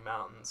too many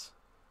mountains.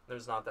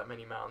 There's not that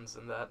many mountains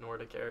in that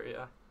Nordic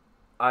area.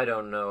 I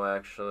don't know,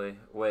 actually.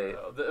 Wait,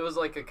 So, it was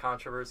like a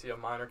controversy, a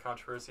minor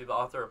controversy. The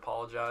author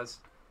apologized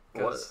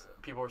because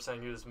people were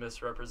saying he was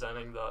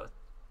misrepresenting the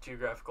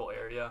geographical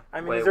area. I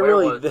mean, Wait, is it where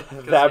really was- 'Cause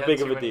he that had big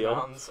too of a many deal?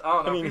 mountains. I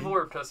don't know. I mean, People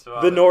were pissed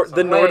about The it.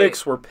 the Wait.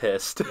 Nordics were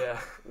pissed. Yeah.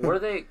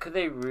 could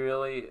they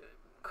really,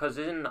 because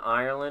in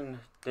Ireland,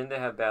 didn't they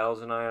have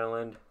battles in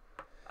Ireland?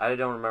 I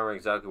don't remember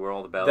exactly where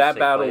all the battles That take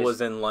battle place.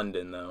 was in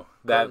London, though.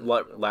 That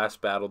last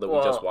battle that we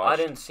just I watched.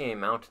 didn't see any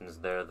mountains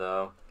there,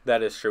 though.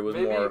 That is true. It was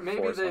more Maybe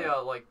forest they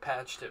land. like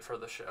patched it for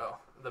the show.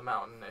 The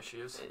mountain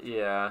issues.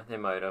 Yeah, they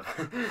might have.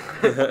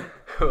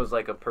 It was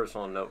like a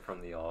personal note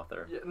from the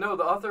author. Yeah, no,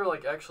 the author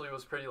like actually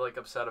was pretty like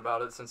upset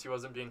about it since he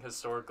wasn't being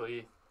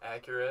historically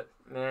accurate.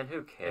 Man, who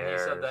And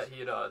cares? he said that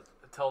he'd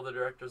tell the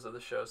directors of the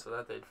show so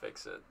that they'd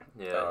fix it.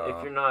 Yeah,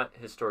 if you're not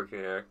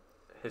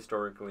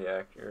historically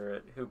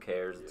accurate, who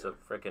cares? It's a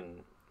freaking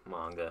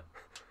manga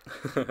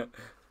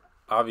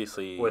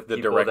Obviously, with the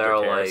people director that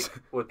are cares.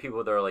 like with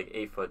people that are like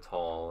 8 foot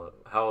tall.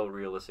 How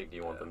realistic do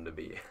you want them to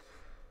be?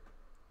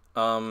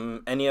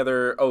 Any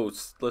other?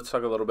 Let's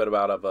talk a little bit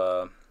about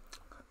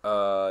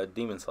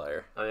Demon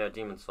Slayer. Oh yeah,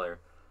 Demon Slayer.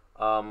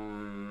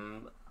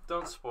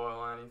 Don't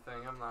spoil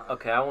anything. I'm not.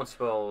 Okay, I won't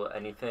spoil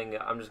anything.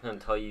 I'm just gonna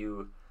tell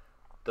you,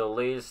 the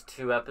latest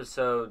 2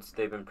 episodes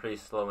they've been pretty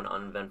slow and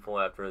uneventful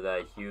after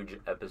that huge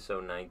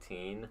episode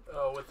 19.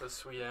 Oh, with the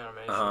sweet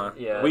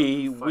animation. Yeah.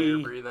 Fire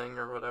breathing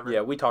or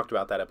whatever. We talked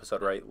about that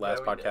episode last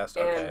we did. podcast.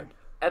 Okay. And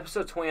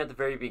episode 20 at the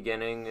very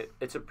beginning,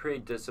 it's a pretty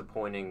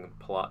disappointing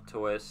plot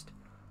twist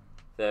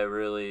that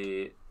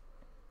really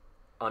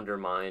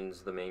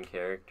undermines the main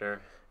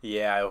character.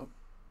 Yeah.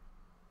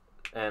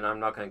 And I'm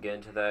not going to get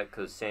into that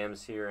because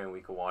Sam's here and we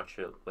can watch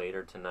it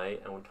later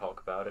tonight and we'll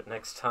talk about it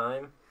next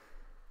time.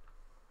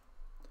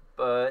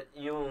 But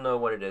you'll know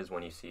what it is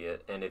when you see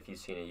it, and if you've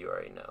seen it, you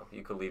already know.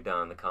 You could leave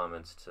down in the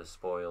comments to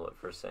spoil it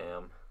for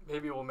Sam.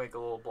 Maybe we'll make a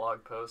little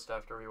blog post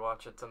after we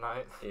watch it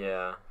tonight.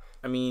 Yeah.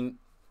 I mean,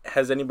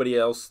 have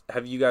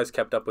you guys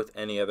kept up with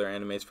any other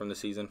animes from the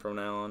season from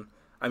now on?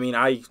 I mean,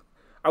 I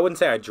wouldn't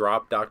say I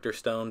dropped Dr.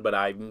 Stone, but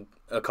I'm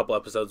a couple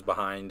episodes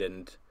behind,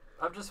 and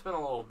I've just been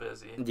a little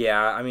busy.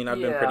 yeah, I mean, I've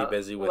been pretty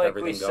busy with like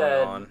everything we going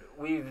said, on.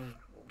 We've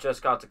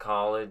just got to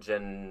college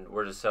and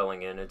we're just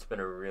settling in. It's been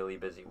a really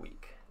busy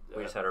week.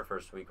 We just had our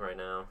first week right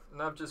now.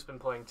 And I've just been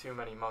playing too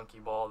many Monkey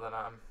Ball than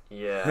I'm.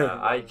 Yeah,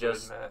 I willing to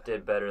just admit.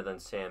 did better than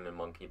Sam in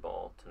Monkey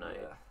Ball tonight.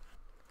 Yeah.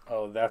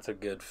 Oh, that's a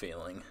good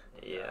feeling.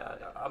 Yeah.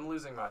 I'm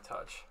losing my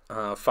touch.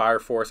 Fire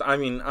Force. I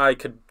mean, I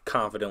could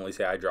confidently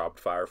say I dropped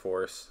Fire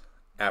Force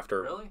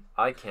after. Really?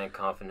 I can't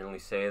confidently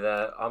say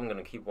that. I'm going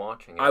to keep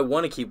watching it. I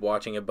want to keep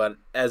watching it, but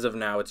as of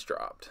now, it's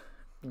dropped.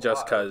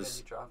 Just Why? because.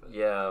 Did you drop it?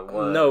 Yeah,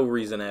 what? No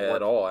reason What?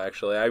 at all,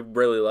 actually. I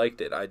really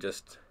liked it.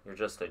 You're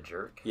just a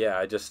jerk?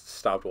 I just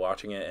stopped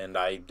watching it, and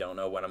I don't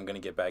know when I'm going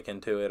to get back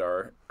into it,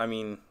 or, I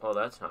mean, Oh,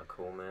 that's not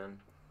cool, man.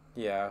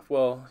 yeah,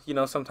 well,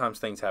 sometimes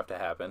things have to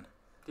happen.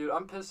 Dude,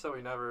 I'm pissed that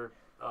we never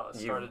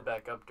started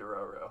back up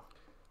Dororo.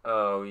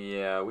 Oh,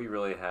 yeah, we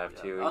really have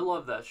Yeah, to. I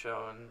love that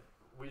show, and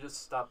we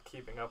just stopped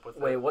keeping up with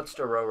Wait, it. what's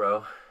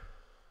Dororo?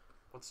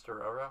 What's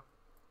Dororo?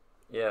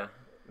 Yeah,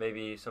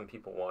 maybe some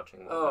people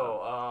watching will know.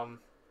 Oh,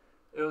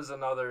 it was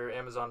another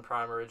Amazon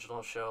Prime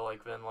original show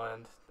like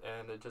Vinland,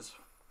 and it just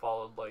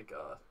followed like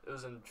it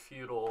was in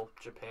feudal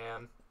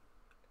Japan.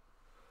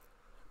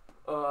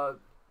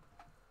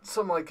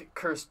 Some like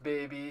cursed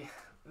baby,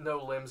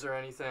 no limbs or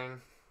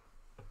anything.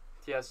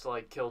 He has to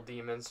like kill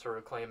demons to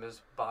reclaim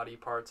his body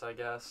parts, I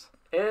guess.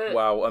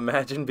 Wow,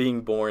 imagine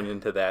being born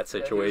into that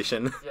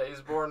situation. Yeah,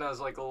 he's born as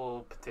like a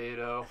little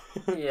potato.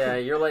 Yeah,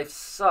 your life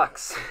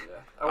sucks.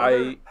 Yeah. I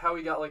wonder how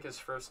he got like his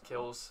first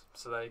kills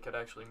so that he could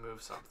actually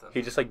move something.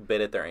 He just like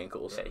bit at their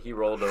ankles. Yeah, he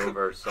rolled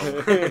over. So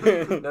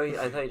no,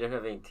 I thought he didn't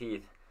have any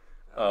teeth.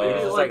 Maybe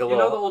just like, like a you know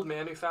little- the old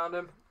man who found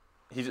him?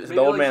 He just, Maybe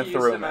the old like man he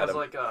threw used him him at as him.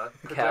 like a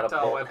projectile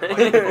Catapult. weapon,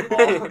 like a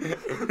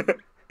football.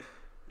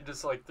 You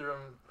just like threw him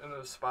in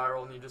a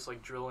spiral and you just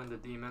like drill into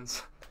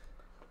demons.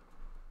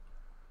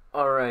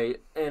 Alright,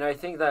 and I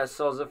think that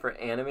sells it for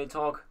anime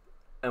talk.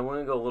 And we're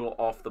going to go a little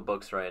off the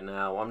books right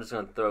now. I'm just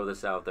going to throw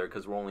this out there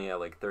because we're only at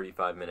like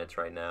 35 minutes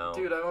right now.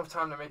 Dude, I don't have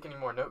time to make any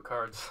more note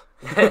cards.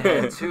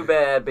 Too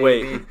bad, baby.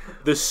 Wait,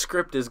 the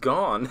script is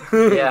gone.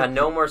 Yeah,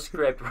 no more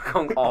script. We're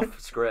going off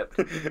script.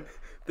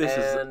 This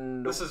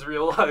This is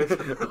real life.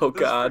 Oh,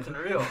 God. This is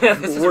freaking real. Yeah,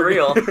 this is We're-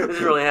 real. This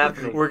is really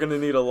happening. We're gonna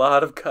need a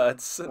lot of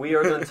cuts. We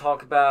are going to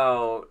talk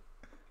about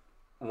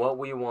what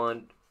we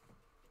want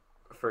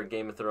for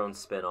Game of Thrones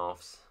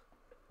spin-offs.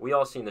 We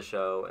all seen the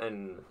show,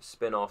 and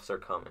spin-offs are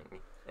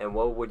coming. And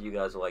what would you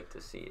guys like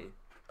to see?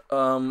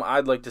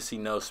 I'd like to see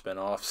no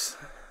spin-offs.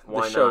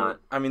 Why the show, not?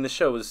 I mean, the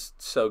show is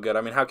so good.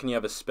 I mean, how can you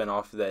have a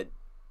spin-off that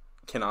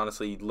can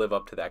honestly live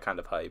up to that kind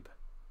of hype?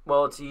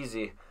 Well, it's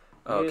easy.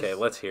 Okay, Yes.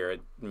 let's hear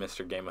it,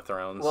 Mr. Game of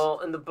Thrones. Well,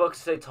 in the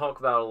books, they talk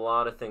about a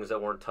lot of things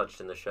that weren't touched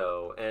in the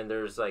show. And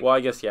there's like... Well, I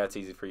guess, yeah, it's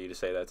easy for you to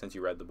say that since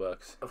you read the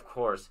books. Of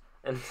course.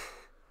 And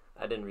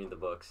I didn't read the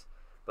books.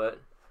 But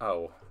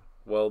Oh,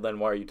 well, then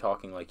why are you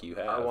talking like you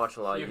have? I watch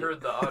a lot You of...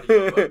 heard the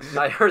audiobooks.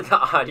 I heard the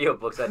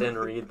audiobooks. I didn't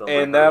read them. I And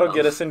heard that'll them.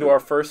 get us into our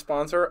first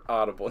sponsor,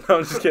 Audible. No,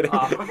 I'm just kidding.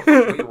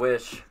 We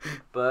wish.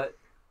 But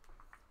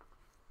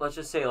let's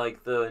just say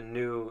like the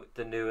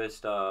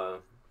newest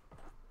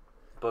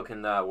book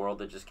in that world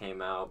that just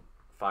came out,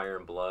 Fire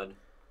and Blood.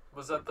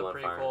 Was that the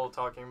Bloodfire. prequel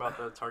talking about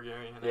the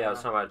Targaryen? Yeah, I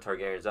was talking about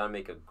Targaryens. That'd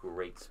make a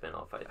great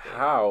spin-off, I think.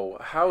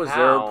 How is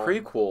there a How?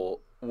 prequel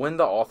when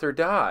the author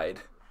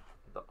died?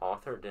 The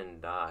author didn't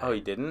die. Oh, he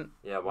didn't?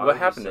 Yeah, why What would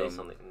happened you to say him?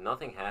 something?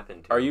 Nothing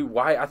happened to Are him. you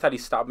why? I thought he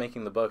stopped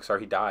making the books, or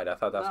he died. I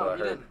thought that's no, what I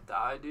he heard. didn't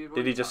die, dude. What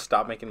Did are he you just talking stop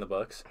about? making the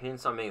books? He didn't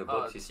stop making the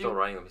books. He's he- still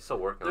writing them. He's still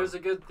working on There's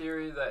them. a good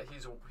theory that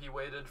he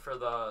waited for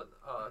the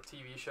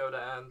TV show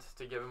to end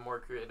to give him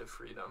more creative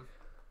freedom,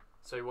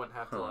 so he wouldn't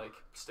have to Huh. like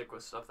stick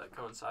with stuff that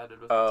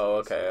coincided with.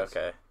 Oh, the TV okay, series.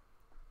 okay.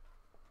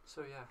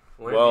 So yeah, Wouldn't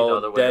it be the Well,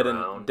 other way dead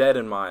around? in dead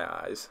in my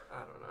eyes.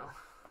 I don't know.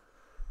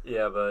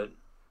 Yeah, but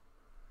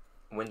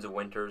Winds of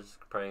Winter's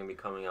probably gonna be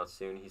coming out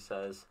soon. He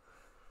says.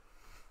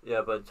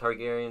 Yeah, but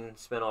Targaryen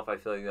spinoff, I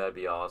feel like that'd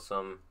be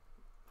awesome.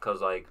 Cause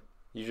like,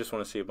 You just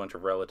want to see a bunch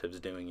of relatives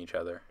doing each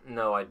other.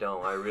 no, I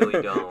don't. I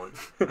really don't.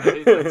 I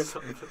hate that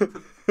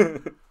something.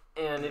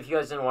 And if you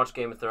guys didn't watch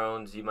Game of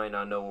Thrones, you might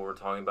not know what we're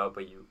talking about,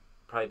 but you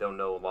probably don't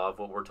know a lot of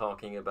what we're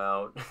talking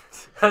about.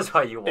 That's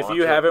why you watch If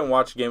you it. haven't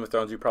watched Game of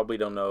Thrones, you probably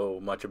don't know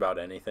much about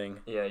anything.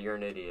 Yeah, you're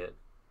an idiot.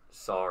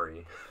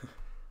 Sorry.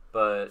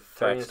 But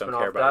Facts Targaryen don't spinoff,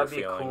 care about that'd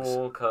your be feelings.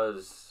 cool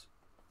because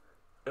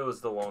it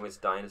was the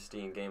longest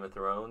dynasty in Game of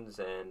Thrones,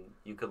 and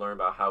you could learn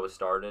about how it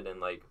started and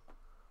like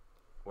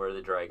where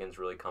the dragons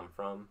really come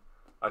from.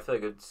 I feel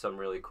like it's some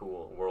really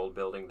cool world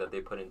building that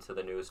they put into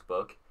the newest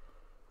book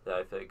that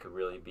I feel like could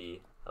really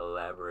be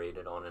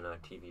elaborated on in a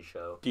TV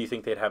show. Do you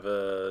think they'd have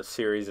a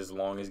series as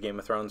long as Game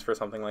of Thrones for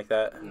something like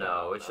that?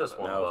 No, it's just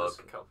one No. book. Just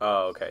a couple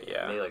Oh, okay,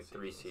 yeah. Maybe like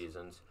 3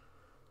 seasons.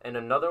 And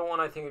another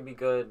one I think would be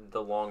good,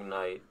 The Long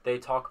Night. They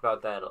talk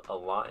about that a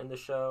lot in the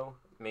show,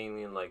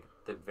 mainly in like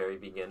the very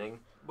beginning.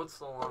 What's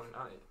the long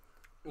night?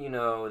 You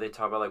know, they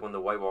talk about like when the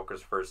White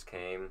Walkers first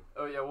came.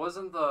 Oh yeah,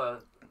 wasn't the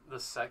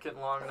second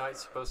long night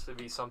supposed to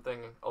be something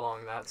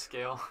along that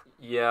scale?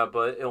 Yeah,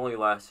 but it only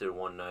lasted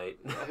one night.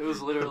 It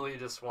was literally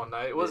just one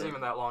night. It wasn't Yeah.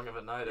 even that long of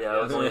a night. Yeah,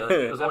 it was only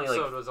The it was only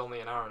episode like was only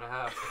an hour and a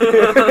half.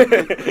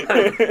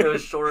 it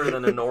was shorter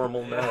than a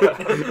normal night.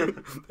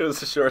 It was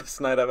the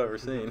shortest night I've ever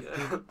seen.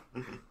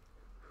 Yeah.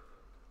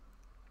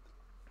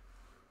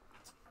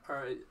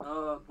 Alright,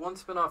 one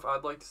spin-off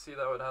I'd like to see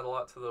that would add a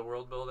lot to the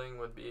world building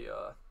would be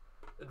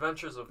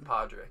Adventures of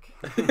Podrick.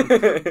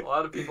 A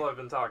lot of people have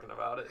been talking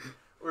about it.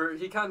 Where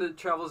he kind of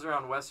travels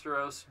around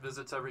Westeros,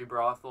 visits every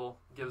brothel,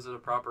 gives it a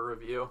proper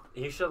review.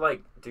 You should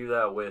like do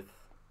that with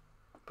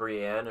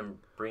Brienne, and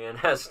Brienne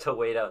has to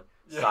wait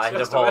outside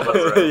just of all to the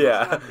wait. rooms.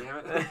 Yeah. God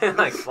damn it.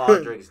 Like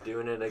Podrick's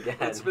doing it again.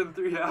 It's been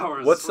 3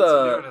 hours. What's he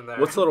doing in there?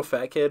 the little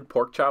fat kid?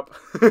 Pork chop?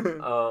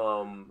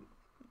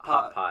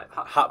 Hot pie.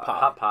 Hot pie.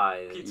 Hot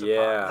pie. Pizza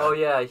Yeah. Oh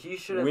yeah, he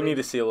should have. We need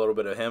to see a little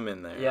bit of him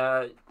in there.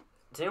 Yeah.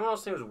 Did anyone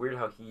else think it was weird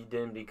how he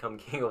didn't become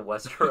king of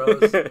Westeros?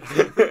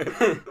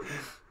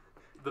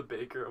 The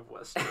Baker of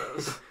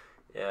Westeros.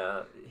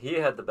 Yeah, he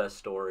had the best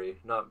story,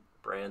 not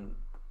Bran.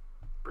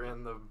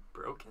 Bran the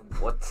Broken.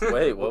 What?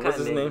 Wait, what was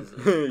kind his of name?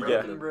 is it? Yeah.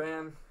 Broken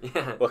Bran.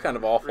 Yeah. What kind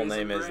of awful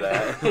Raisin name is Bran.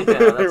 that? Yeah,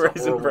 that's a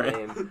Raisin horrible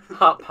Bran. name.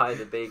 Hot Pie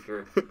the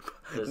Baker.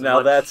 There's Now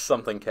much- that's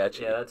something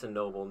catchy. Yeah, that's a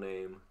noble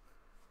name.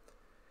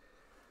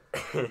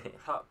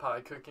 Hot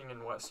pie cooking in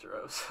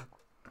Westeros.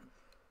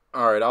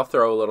 All right, I'll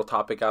throw a little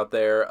topic out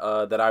there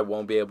that I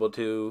won't be able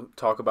to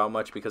talk about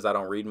much because I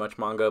don't read much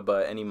manga,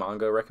 but any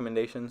manga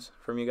recommendations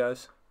from you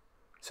guys?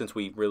 Since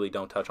we really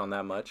don't touch on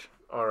that much.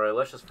 All right,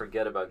 let's just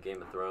forget about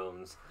Game of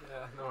Thrones.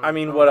 Yeah. No I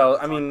mean, no what one else?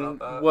 can I talk mean, about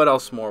that. what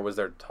else more was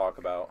there to talk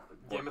about?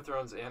 Game of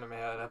Thrones anime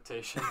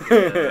adaptation.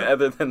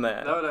 Other than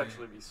that. That would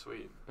actually be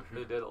sweet. If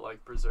they did it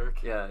like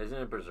Berserk. Yeah, isn't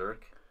it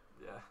Berserk?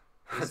 Yeah.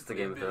 That's the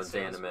Game of It'd be Thrones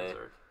same as anime.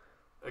 Berserk.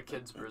 A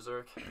kid's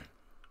Berserk.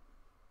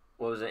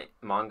 What was it?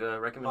 Manga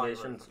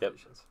recommendations? Yep.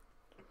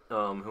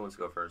 Who wants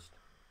to go first?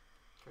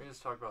 Can we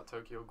just talk about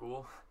Tokyo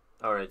Ghoul?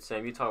 All right,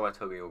 Sam, you talk about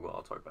Tokyo Ghoul.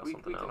 I'll talk about We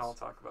something can else. all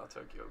talk about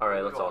Tokyo Ghoul. All right,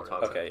 We've let's all read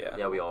talk. Tokyo Okay, yeah.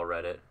 Yeah, we all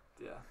read it.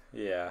 Yeah.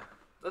 Yeah.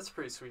 That's a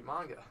pretty sweet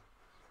manga.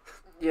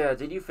 Yeah,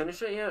 did you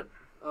finish it yet?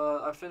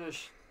 I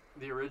finished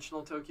the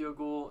original Tokyo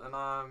Ghoul, and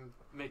I'm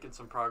making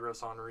some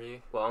progress on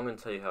Well, I'm gonna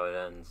tell you how it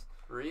ends.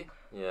 Re?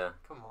 Yeah,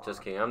 Come on.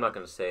 just kidding. I'm not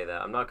gonna say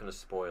that. I'm not gonna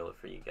spoil it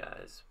for you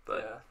guys,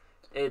 but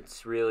yeah.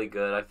 it's really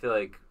good. I feel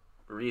like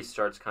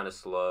starts kind of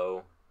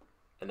slow,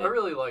 and I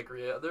really like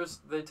Ria.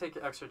 They take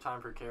extra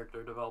time for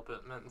character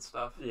development and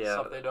stuff. Yeah.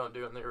 Stuff they don't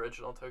do in the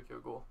original Tokyo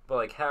Ghoul. but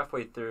like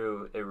halfway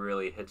through, it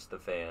really hits the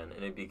fan,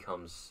 and it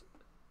becomes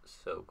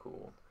so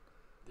cool.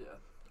 Yeah.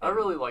 I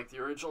really like the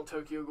original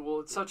Tokyo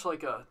Ghoul. It's such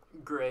like a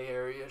gray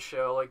area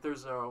show. Like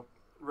there's no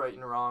right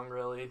and wrong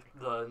really.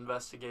 The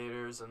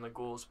investigators and the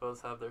ghouls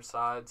both have their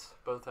sides,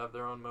 both have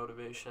their own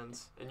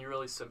motivations, and you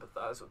really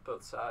sympathize with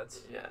both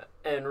sides. Yeah,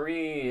 and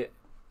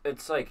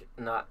it's like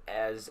not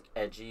as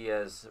edgy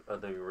as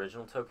the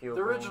original Tokyo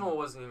The Ghoul. original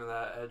wasn't even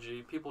that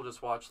edgy. People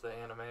just watched the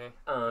anime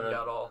Uh, and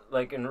got all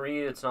like in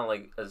it's not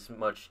like as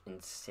much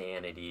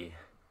insanity.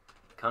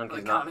 Kaneki's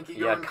Like not. Kaneki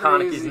Yeah, going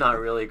Kaneki's crazy. not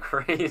really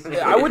crazy.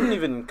 Yeah, I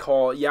wouldn't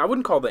call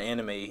the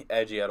anime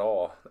edgy at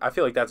all. I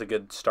feel like that's a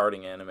good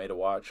starting anime to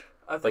watch.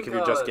 I think Like if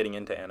you're just getting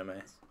into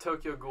anime.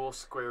 Tokyo Ghoul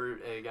Square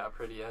Root A got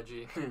pretty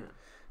edgy. Yeah.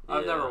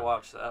 I've never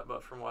watched that,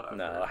 but from what I've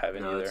No, heard. I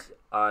haven't either.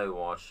 I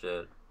watched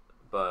it,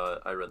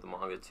 but I read the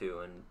manga too,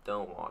 and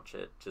don't watch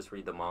it. Just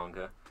read the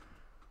manga,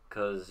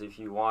 because if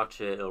you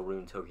watch it, it'll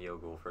ruin Tokyo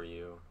Ghoul for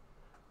you.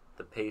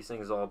 The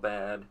pacing's all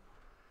bad,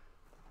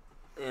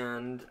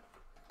 and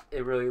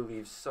it really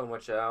leaves so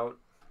much out.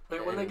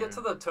 Like, when they get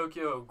to the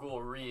Tokyo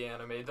Ghoul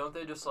re-anime, don't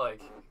they just,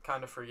 like,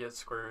 kind of forget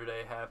Square Root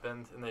A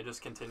happened, and they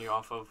just continue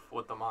off of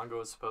what the manga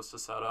was supposed to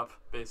set up,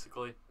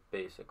 basically?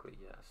 Basically,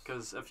 yes.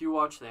 Because if you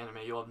watch the anime,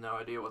 you'll have no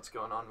idea what's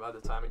going on by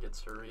the time it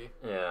gets to re.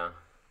 Yeah.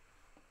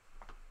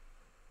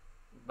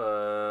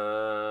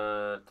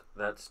 But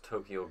that's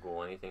Tokyo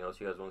Ghoul. Anything else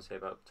you guys want to say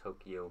about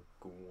Tokyo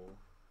Ghoul?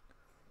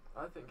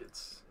 I think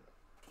it's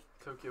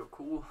Tokyo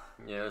Cool.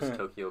 Yeah, it's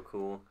Tokyo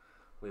Cool.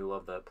 We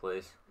love that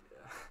place.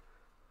 Yeah.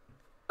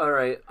 All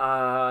right,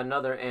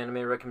 another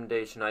anime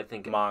recommendation. I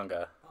think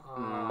Manga.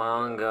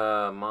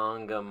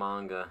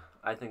 manga.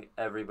 I think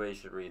everybody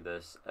should read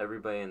this.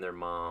 Everybody and their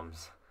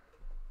moms.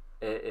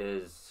 It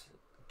is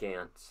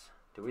Gantz.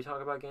 Did we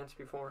talk about Gantz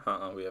before?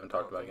 We haven't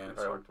talked about I don't Gantz.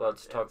 think All right,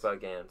 let's talk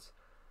about Gantz.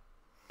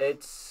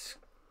 It's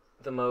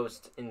the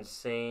most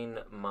insane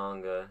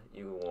manga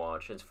you will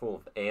watch. It's full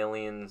of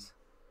aliens,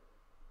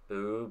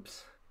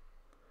 boobs.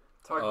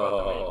 Talk about the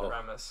Oh. main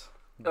premise.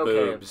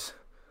 Okay. Boobs.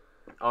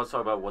 I'll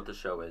talk about what the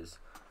show is.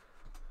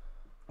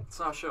 It's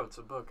not a show, it's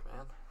a book,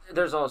 man.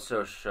 There's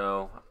also a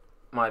show.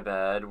 My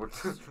bad.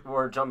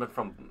 We're jumping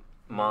from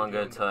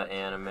manga to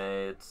anime.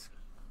 It's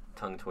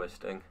tongue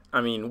twisting.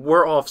 I mean,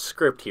 we're off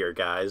script here,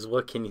 guys.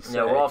 What can you say?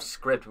 Yeah, we're off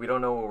script. We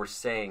don't know what we're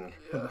saying.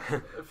 Yeah.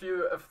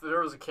 If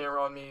there was a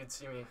camera on me, you'd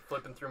see me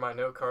flipping through my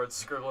note cards,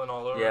 scribbling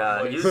all over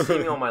Yeah, the you place. see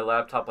me on my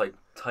laptop like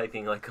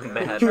typing like a The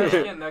madman. trash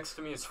can next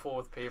to me is full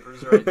with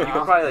papers right You can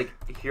now. probably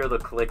like hear the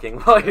clicking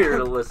while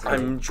you're listening.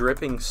 I'm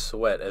dripping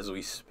sweat as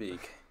we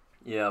speak.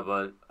 Yeah,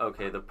 but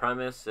okay, the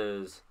premise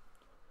is,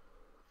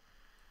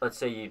 let's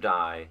say you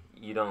die.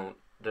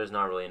 There's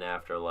not really an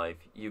afterlife.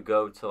 You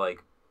go to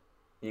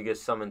you get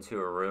summoned to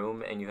a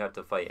room and you have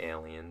to fight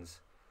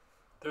aliens.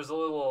 There's a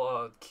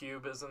little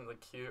cube, isn't the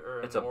cube?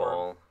 Or It's a orb.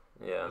 ball.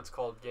 Yeah. It's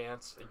called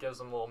Gantz. It gives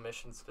them little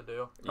missions to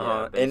do.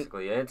 Yeah, and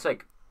basically. And it's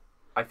like,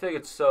 I feel like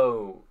it's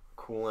so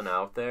cool and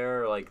out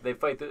there. Like, they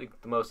fight the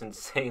most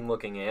insane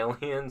looking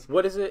aliens.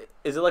 what is it?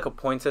 Is it like a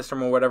point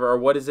system or whatever, or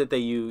what is it that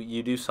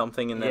you do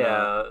something and then?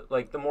 Yeah,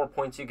 like the more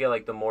points you get,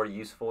 like the more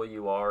useful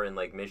you are in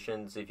like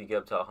missions. If you get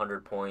up to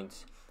 100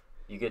 points,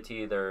 you get to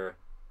either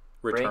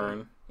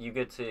Return. you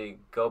get to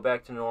go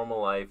back to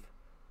normal life,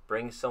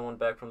 bring someone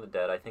back from the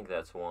dead. I think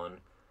that's one.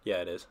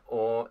 Yeah, it is.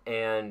 Or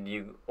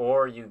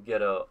you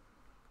get a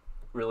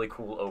really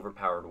cool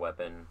overpowered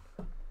weapon.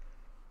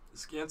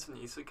 Is Gantz an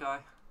isekai?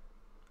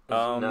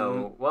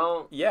 No,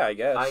 well, Yeah, I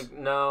guess.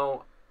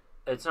 no,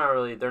 it's not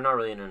really. They're not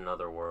really in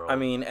another world. I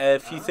mean,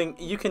 if you think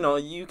you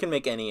can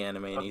make any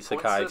anime an A point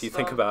isekai if you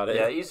think system? about it.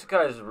 yeah,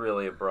 isekai is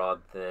really a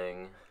broad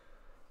thing,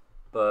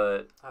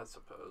 but I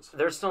suppose.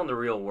 they're still in the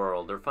real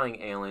world. They're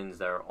fighting aliens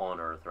that are on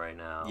Earth right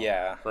now.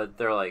 Yeah. but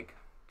they're like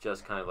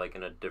just kind of like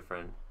in a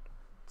different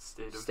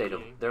State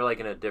of being. they're like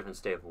in a different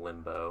state of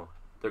limbo.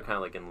 They're kind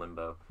of like in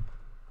limbo,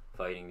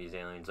 fighting these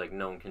aliens. Like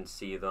no one can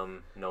see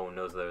them, no one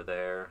knows they're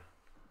there.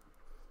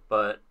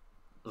 But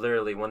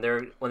literally when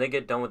they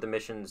get done with the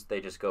missions, they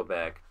just go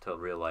back to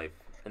real life,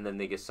 and then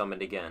they get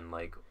summoned again.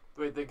 Like,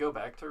 Wait, they go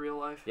back to real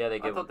life? yeah,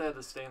 I thought they had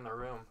to stay in the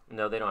room.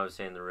 no, they don't have to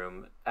stay in the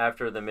room.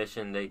 After the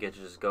mission, they get to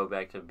just go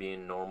back to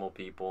being normal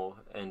people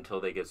until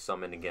they get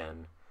summoned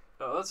again.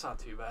 Oh, that's not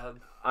too bad.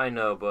 I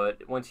know,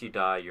 but once you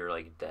die, you're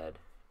like dead,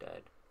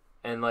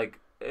 and like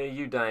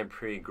you die in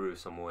pretty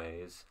gruesome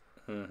ways.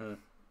 Mm-hmm.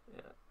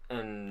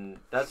 And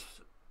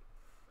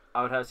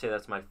I would have to say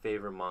that's my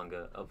favorite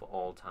manga of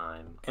all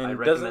time. And I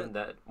recommend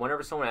that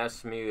whenever someone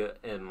asks me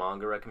a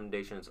manga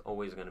recommendation, it's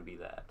always going to be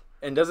that.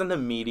 And doesn't the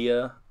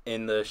media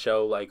in the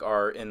show, like,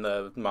 or in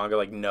the manga,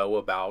 like, know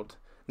about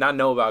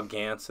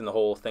Gantz and the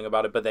whole thing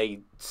about it, but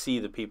they see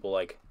the people,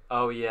 like...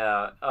 Oh,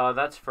 yeah.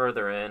 That's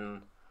further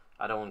in.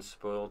 I don't want to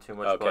spoil too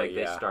much, but like,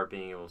 they start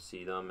being able to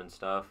see them and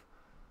stuff.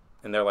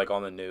 And they're, like,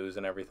 on the news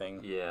and everything.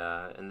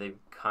 Yeah, and they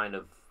kind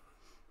of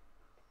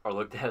are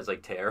looked at as,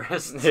 like,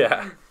 terrorists.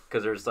 Yeah.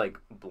 Because they're just, like,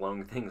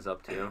 blowing things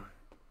up, too.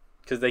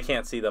 Because they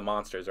can't see the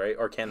monsters, right?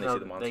 Or can they see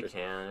the monsters? They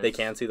can. They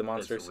can see the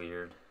monsters? It's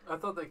weird. I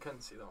thought they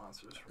couldn't see the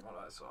monsters from what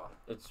I saw.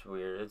 It's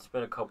weird. It's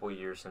been a couple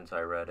years since I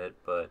read it,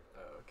 but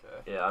Oh,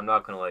 okay. yeah, I'm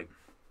not gonna like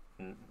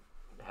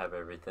have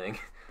everything.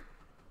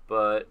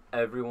 But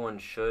everyone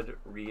should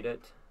read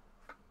it.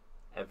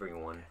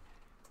 Everyone.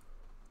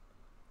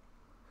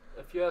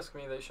 If you ask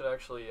me, they should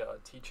actually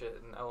teach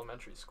it in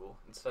elementary school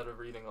instead of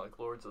reading like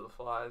Lords of the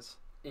Flies,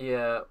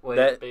 Yeah,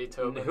 wait.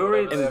 Beethoven. Who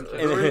reads, whatever they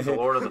have who to reads read.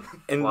 Lord of the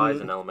Flies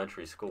in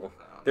elementary school?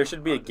 There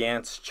should be a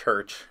Gantz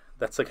church.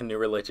 That's like a new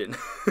religion.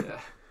 Yeah.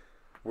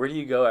 Where do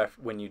you go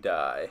when you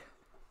die?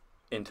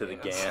 Into the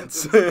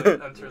Gantz.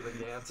 Enter the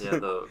Gantz. Yeah,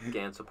 the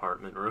Gantz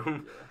apartment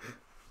room.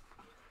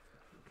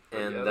 Yeah.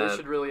 And Yeah, they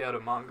should really add a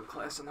manga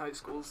class in high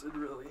schools. It'd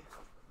really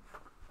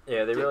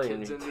yeah, they get really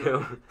kids need into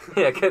to.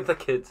 Yeah, get the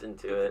kids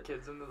into get it. the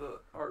kids into the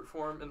art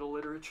form, into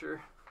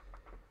literature.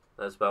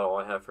 That's about all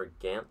I have for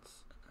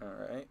Gantz. All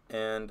right.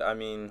 And, I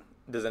mean,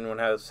 does anyone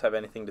have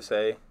anything to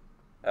say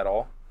at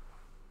all?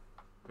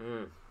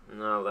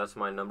 No, that's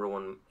my number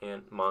one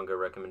manga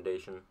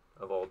recommendation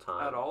of all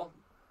time. At all?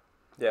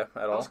 Yeah,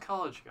 at all? How's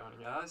college going,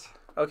 guys?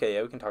 Okay,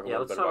 yeah, we can talk a Yeah,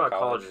 little let's bit talk about about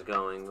college. college is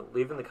going.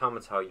 Leave in the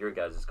comments how your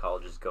guys'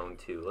 college is going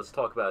too. Let's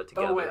talk about it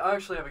together. Oh, wait, I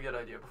actually have a good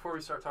idea. Before we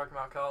start talking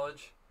about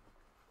college,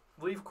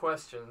 leave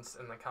questions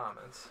in the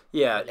comments.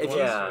 Yeah, that you if want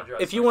you, us to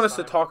address if you want us next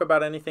to time. talk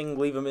about anything,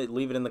 leave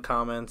it in the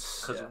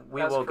comments. Because Yeah,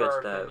 we ask will for get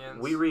our to that.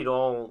 opinions. We read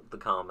all the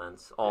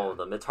comments, all Yeah. of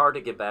them. It's hard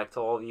to get back to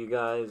all of you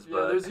guys, Yeah,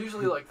 but there's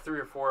usually like 3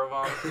 or 4 of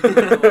them.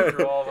 We'll look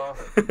through all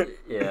of them.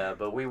 yeah,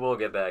 but we will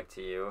get back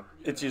to you.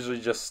 It's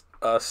usually just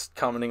us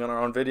commenting on our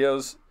own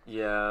videos.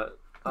 Yeah.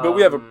 But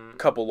we have a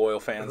couple loyal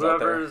fans out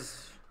there.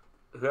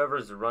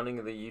 Whoever's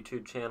running the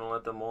YouTube channel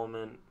at the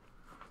moment,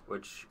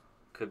 which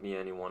could be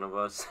any one of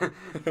us.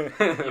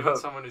 Even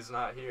someone who's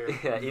not here.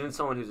 Yeah, even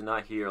someone who's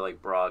not here,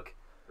 like Brock.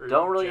 Or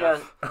Don't really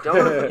Jeff.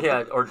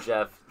 or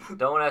Jeff.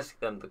 Don't ask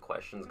them the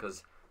questions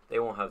because they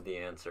won't have the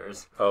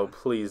answers. Oh,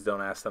 please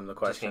don't ask them the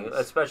Just kidding,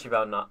 questions. especially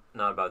about not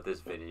about this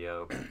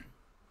video.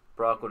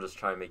 Brock will just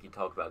try and make you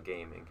talk about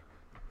gaming.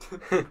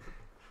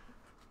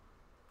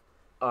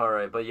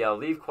 Alright, but yeah,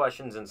 leave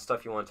questions and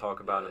stuff you want to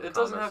talk about in the It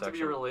doesn't comment have to be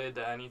section. related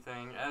to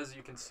anything. As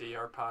you can see,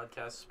 our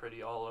podcast is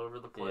pretty all over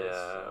the place. Yeah.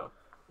 So.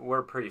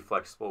 We're pretty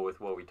flexible with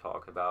what we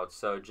talk about,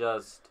 so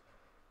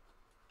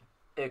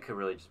it could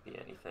really just be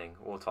anything.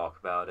 We'll talk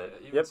about Yeah, it.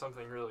 even Yep.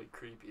 something really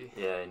creepy.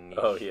 Yeah, and niche.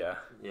 Oh, yeah.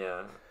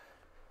 Yeah.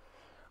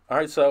 All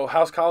right, so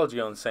how's college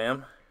going,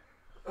 Sam?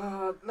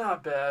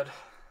 Not bad.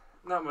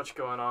 Not much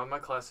going on. My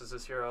classes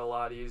this year are a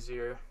lot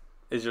easier.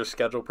 Is your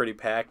schedule pretty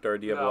packed, or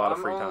do you have a lot of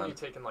free I'm only time?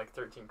 taking like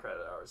 13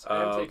 credit hours. I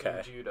am Oh, taking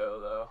okay. judo,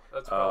 though.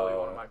 That's probably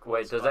one of my coolest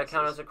Wait, does that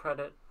count classes. as a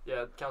credit?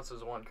 Yeah, it counts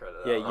as 1 credit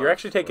Yeah, hour. you're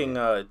actually sweet.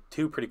 taking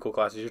 2 pretty cool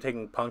classes. You're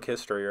taking punk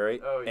history,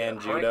 right? Oh, yeah. And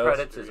How many judo.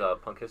 credits is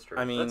Punk History?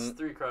 I mean, That's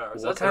 3 credit hours.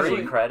 what That's kind of- 3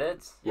 actually,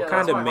 credits? yeah, what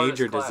that's kind of my hardest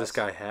major does this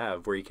class. guy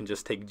have where you can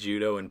just take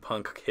judo and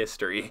punk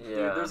history?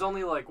 Yeah. Dude, there's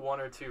only like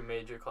 1 or 2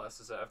 major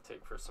classes that I have to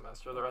take for a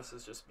semester. The rest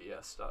is just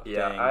BS stuff.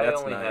 Yeah, Dang, I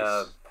that's only nice.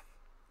 have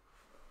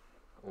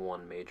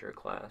 1 major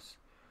class.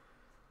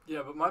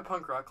 Yeah, but my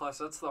punk rock class,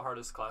 that's the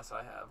hardest class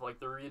I have. Like,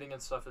 the reading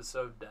and stuff is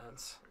so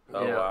dense.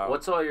 Oh, yeah. wow.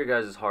 What's all your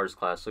guys' hardest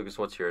class? Lucas,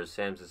 what's yours?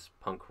 Sam's is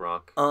punk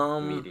rock,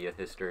 media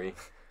history.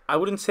 I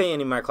wouldn't say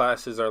any of my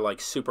classes are like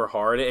super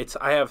hard.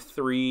 I have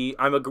 3.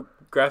 I'm a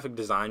graphic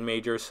design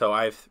major, so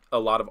I have a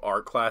lot of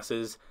art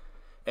classes,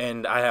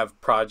 and I have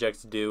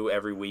projects due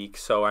every week.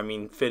 So I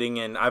mean,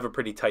 I have a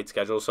pretty tight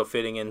schedule. So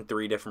fitting in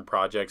 3 different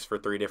projects for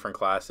 3 different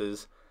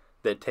classes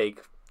that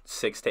take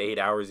 6 to 8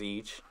 hours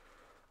each.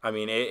 I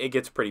mean, it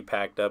gets pretty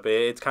packed up.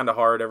 It's kind of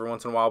hard every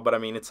once in a while, but I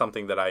mean, it's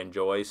something that I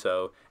enjoy.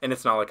 So, and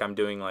it's not like I'm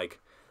doing like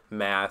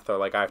math or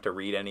like I have to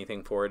read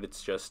anything for it.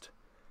 It's just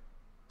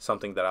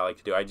something that I like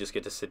to do. I just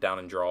get to sit down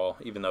and draw,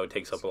 even though it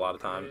takes up a lot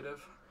of time.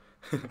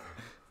 Creative.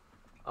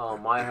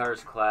 My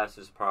hardest class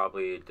is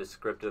probably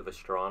descriptive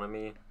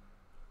astronomy.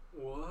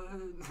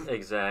 What?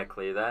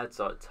 Exactly, that's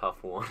a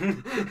tough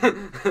one.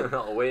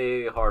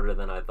 Way harder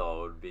than I thought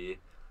it would be.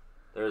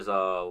 There's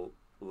a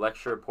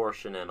lecture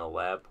portion and a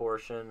lab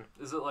portion.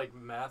 Is it like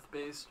math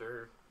based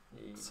or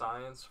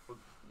Science?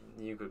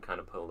 You could kind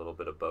of put a little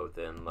bit of both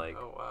in, like.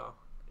 Oh, wow.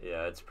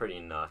 Yeah, it's pretty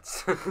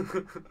nuts.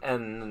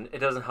 And it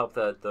doesn't help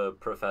that the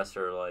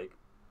professor, like,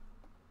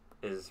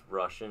 is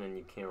Russian and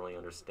you can't really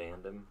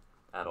understand him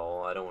at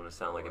all. I don't want to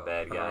sound like a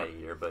bad guy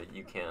here, but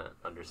you can't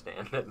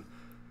understand him.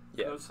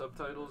 Yeah. No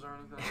subtitles or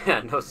anything?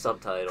 Yeah, no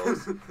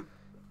subtitles.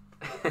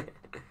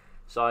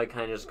 So I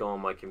kind of just go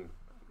on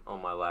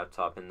my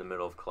laptop in the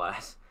middle of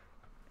class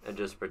and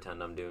just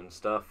pretend I'm doing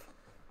stuff.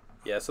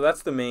 Yeah, so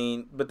that's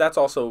that's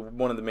also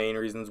one of the main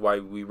reasons why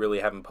we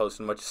really haven't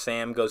posted much.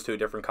 Sam goes to a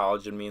different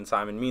college than me and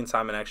Simon. Me and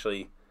Simon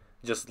actually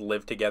just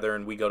live together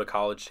and we go to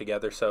college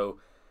together, so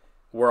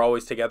we're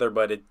always together,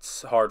 but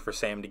it's hard for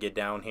Sam to get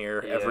down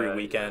here every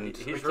weekend.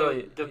 We He's can't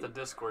really get the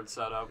Discord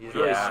set up. He's We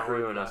really can't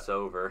screwing work us that.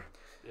 over.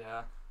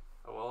 Yeah.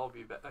 Oh, well, I'll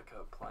be back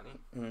up plenty.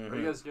 Mm-hmm. Are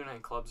you guys doing any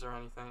clubs or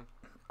anything?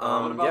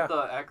 Um, What about yeah.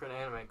 the Akron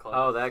Anime Club?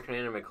 Oh, the Akron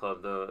Anime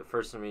Club. The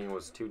first meeting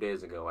was 2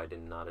 days ago. I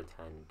did not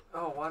attend.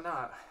 Oh, why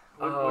not?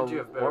 What'd you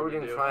have what were we better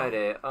doing to do?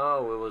 Friday?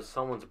 Oh, it was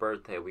someone's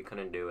birthday. We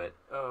couldn't do it.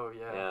 Oh,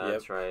 yeah. Yeah, Yep.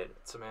 that's right.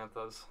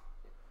 Samantha's.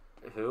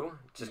 Who?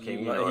 Just You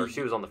came. might- Or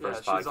she was on the Yeah,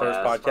 first she was podcast.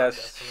 on First Podcast,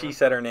 podcast, she yeah.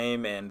 said her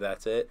name, and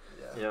that's it.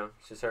 Yeah,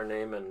 she said her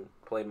name and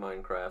played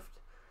Minecraft.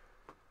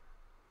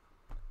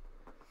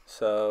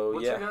 So,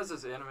 What's yeah. your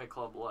guys' anime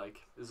club like?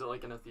 Is it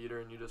like in a theater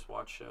and you just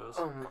watch shows?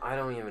 I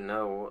don't even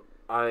know.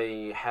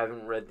 I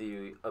haven't read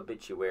the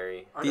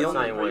obituary. Are the you,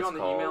 only- on, what are you it's on the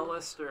called. email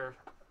list or?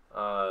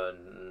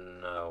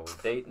 No.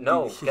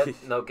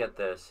 Get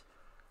this.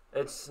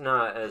 It's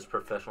not as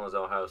professional as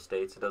Ohio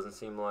State's. It doesn't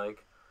seem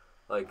like.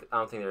 Like, I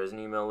don't think there is an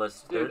email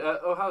list. Dude, There-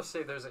 at Ohio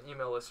State, there's an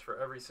email list for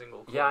every single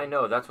club. yeah, I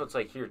know. That's what's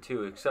like here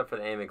too. Except for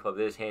the anime club,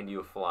 they just hand you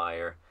a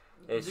flyer.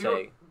 They You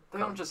say, They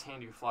don't just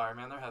hand you a flyer,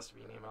 man. There has to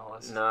be an email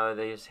list. no,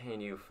 they just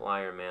hand you a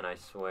flyer, man. I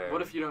swear.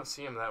 What if you don't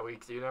see him that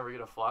week? Do you never get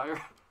a flyer?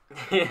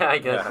 Yeah, I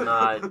guess Yeah.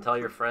 not. Tell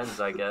your friends,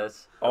 I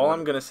guess. All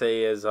I'm going to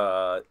say is,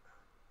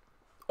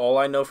 all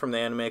I know from the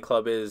anime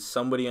club is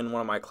somebody in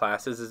one of my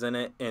classes is in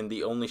it, and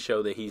the only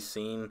show that he's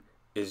seen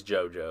is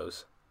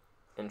JoJo's.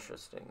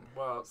 Interesting.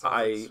 Wow, it sounds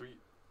like sweet.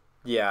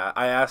 Yeah,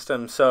 I asked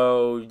him,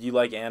 so you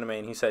like anime?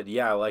 And he said,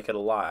 yeah, I like it a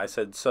lot. I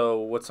said, so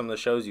what's some of the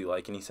shows you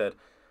like? And he said,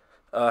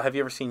 have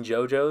you ever seen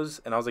JoJo's?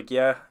 And I was like,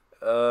 yeah,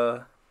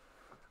 a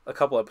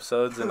couple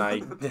episodes, and I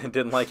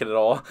didn't like it at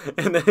all.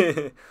 And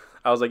then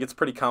I was like, it's a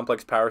pretty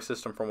complex power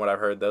system from what I've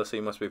heard, though, so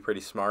you must be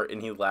pretty smart.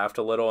 And he laughed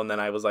a little, and then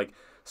I was like,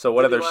 so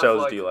what Did he other laugh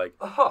shows like, do you like?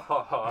 Ha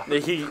ha ha.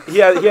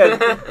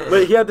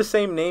 He had the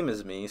same name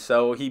as me,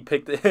 so he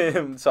picked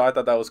him. So I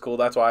thought that was cool.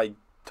 That's why I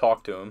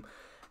talked to him.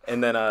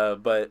 And then,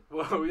 but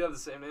Whoa, we have the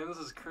same name. This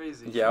is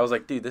crazy. yeah, I was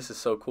like, dude, this is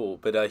so cool.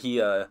 But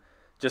he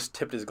just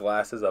tipped his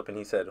glasses up and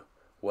he said,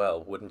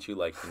 well, wouldn't you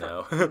like to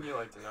know? Wouldn't you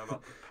like to know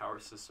about the power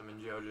system in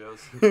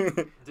JoJo's?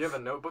 Do you have a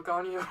notebook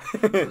on you?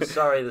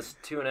 Sorry, this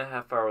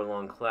 2.5 hour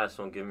long class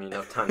won't give me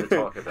enough time to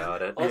talk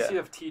about it. Also, Yeah. you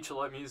have teacher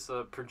let me use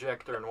the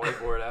projector and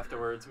whiteboard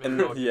afterwards. Maybe And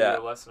they'll give yeah,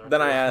 you a lesson or then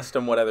two. I asked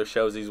him what other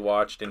shows he's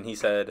watched, and he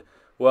said,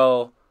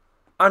 well,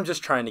 I'm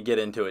just trying to get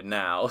into it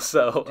now.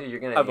 So Dude,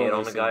 you're gonna I've hate only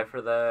on the seen- guy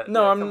for that?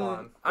 No, Yeah, I'm come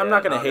on. I'm Yeah,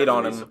 not gonna no, hate You have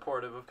on to be him.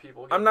 supportive of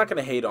people. I'm not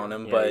gonna hate on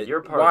him, Yeah, but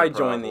you're part of why the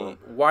join problem.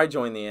 why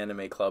join the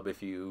anime club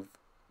if you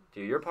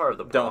Dude, you're part of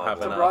the Don't problem. have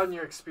To enough. broaden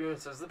your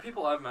experiences, the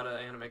people I've met at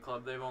Anime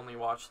Club, they've only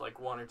watched like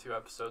 1 or 2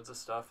 episodes of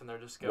stuff, and they're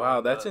just going. wow,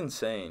 that's to,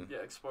 insane. Yeah,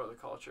 explore the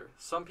culture.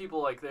 Some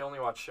people like they only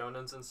watch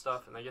shonens and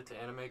stuff, and they get to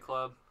Anime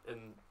Club,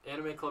 and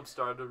Anime Club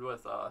started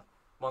with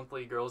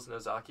monthly Girls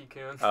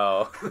Nozaki-kun.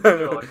 Oh,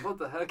 They're like, what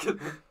the heck? What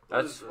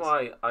That's is this?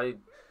 why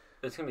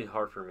it's gonna be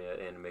hard for me at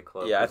Anime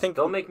Club. Yeah, I 'cause think-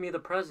 they'll make me the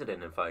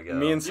president if I go.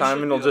 me and You should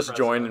Simon be will the just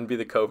join president. and be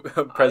the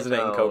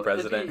president and know.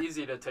 co-president. It'd be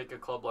easy to take a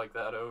club like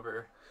that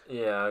over.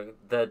 Yeah,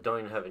 that don't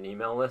even have an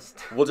email list.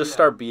 We'll just Yeah.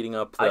 start beating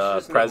up I should the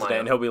just make president, my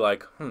and he'll be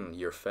like,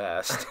 you're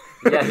fast.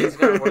 Yeah,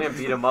 we're gonna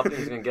beat him up, and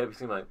he's gonna get up. He's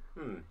gonna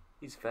be like,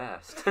 he's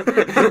fast. These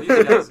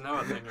guys know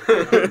a thing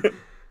or two.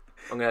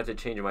 I'm gonna have to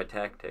change my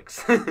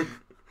tactics.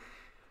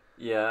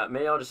 Yeah,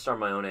 maybe I'll just start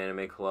my own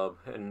anime club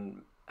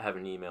and have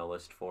an email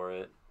list for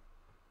it.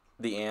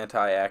 The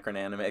anti-Akron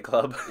Anime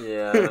Club.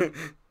 Yeah,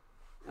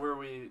 Where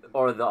we,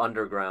 or the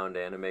underground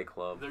anime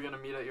club. they're gonna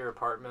meet at your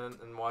apartment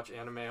and watch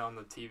anime on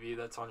the TV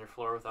that's on your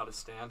floor without a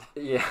stand.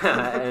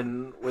 Yeah,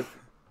 and with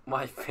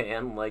my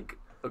fan like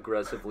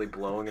aggressively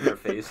blowing in their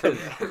faces.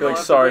 You're like,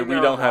 sorry, we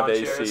don't have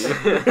AC.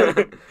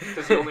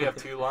 Because you only have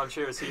 2 lawn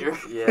chairs here.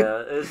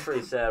 Yeah, it's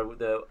pretty sad.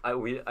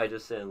 I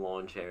just sit in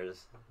lawn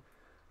chairs.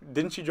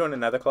 Didn't you join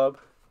another club?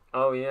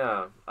 Oh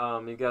yeah.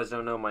 You guys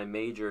don't know my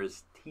major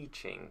is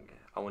teaching.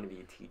 I want to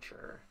be a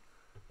teacher,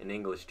 an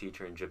English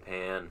teacher in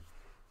Japan.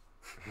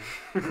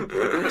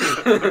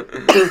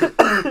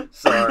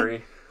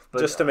 Sorry. But,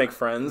 Just to make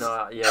friends?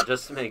 No, yeah,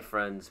 just to make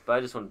friends. But I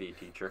just want to be a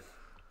teacher.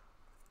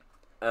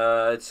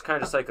 It's kind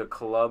of just like a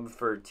club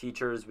for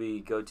teachers. We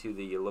go to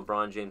the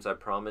LeBron James I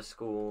Promise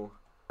School,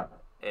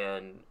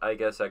 and I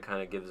guess that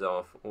kind of gives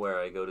off where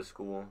I go to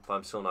school. But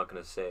I'm still not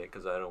going to say it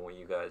because I don't want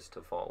you guys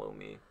to follow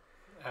me.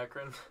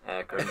 Akron.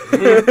 Akron.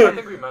 I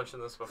think we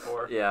mentioned this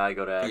before. Yeah, I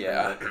go to Akron.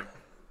 Yeah.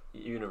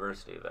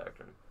 University of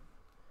Akron.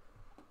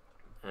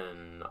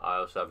 and I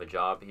also have a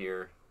job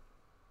here.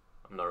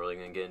 I'm not really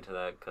gonna get into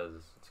that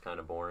because it's kind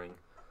of boring.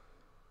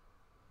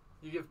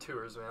 You give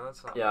tours, man.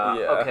 That's not. Yeah.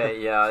 Yeah.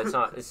 Okay. Yeah. It's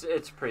not.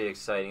 It's pretty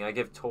exciting. I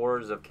give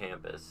tours of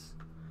campus.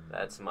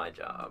 That's my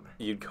job.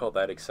 You'd call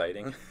that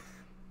exciting?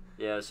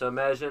 Yeah. So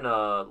imagine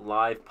a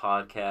live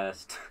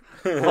podcast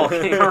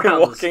walking around.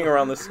 Walking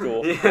around the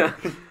school. Yeah.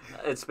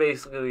 It's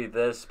basically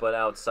this, but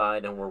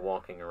outside, and we're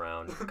walking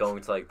around,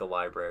 going to like the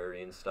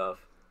library and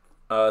stuff.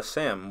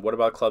 Sam, what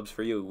about clubs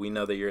for you? We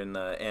know that you're in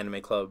the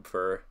anime club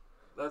for.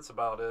 That's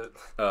about it.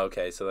 Oh,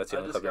 okay, so that's the I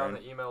only just club got you're on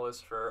in. the email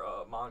list for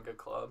manga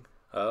club,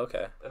 Oh,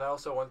 okay. and I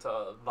also went to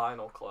a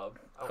vinyl club.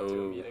 I went to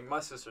a Oh. meeting.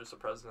 My sister's the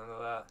president of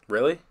that.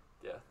 Really?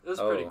 Yeah, it was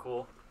pretty Oh.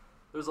 cool.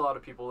 There's a lot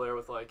of people there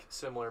with like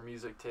similar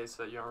music tastes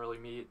that you don't really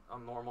meet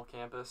on normal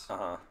campus.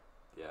 Uh-huh.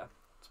 Yeah,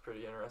 it's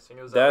pretty interesting.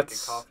 It was at like a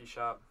That's- coffee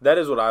shop. That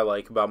is what I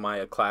like about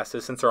my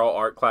classes. Since they're all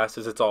art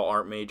classes, it's all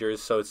art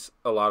majors, so it's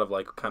a lot of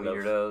like kind of.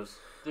 Weirdos.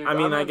 Dude, I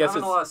mean, I guess I'm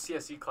in a it's- lot of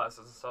CSE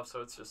classes and stuff,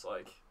 so it's just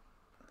like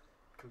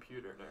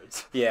computer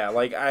nerds. Yeah,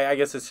 like I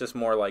guess it's just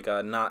more like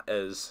not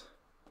as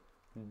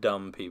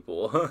dumb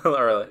people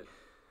or like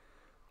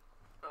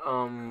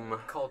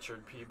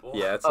Cultured people.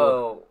 yeah. It's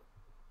Oh,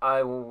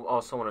 I will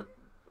also want to.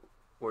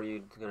 Were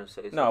you gonna say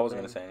something? no, I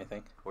wasn't gonna say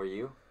anything. Were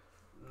you?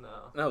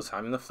 No, No,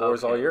 Simon, the floor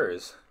is all Okay.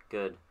 yours.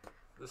 Good.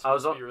 this I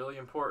was must al- be really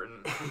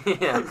important. Yeah,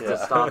 Yeah. to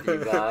stop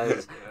you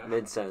guys Yeah.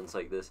 mid sentence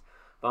like this.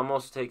 But I'm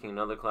also taking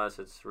another class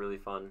that's really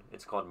fun.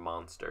 It's called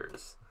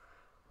Monsters,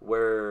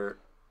 where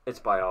it's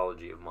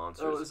biology of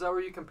monsters. Oh, is that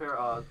where you compare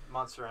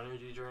Monster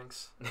Energy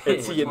drinks?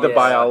 It's Which the ones-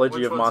 biology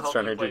which of ones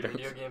Monster help you Energy play drinks.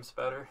 video games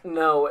better.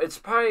 No, it's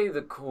probably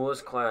the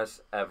coolest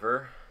class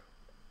ever.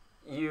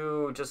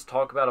 You just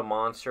talk about a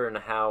monster and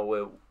how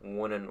it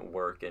wouldn't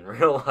work in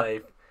real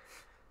life.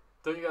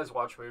 Don't you guys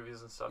watch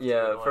movies and stuff?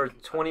 Yeah, too, and, for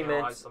like, 20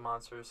 analyze minutes- the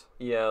monsters.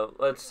 Yeah,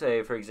 let's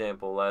say for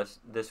example,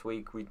 this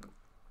week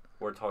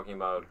we're talking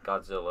about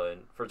Godzilla,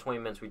 and for 20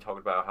 minutes we talked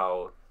about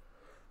how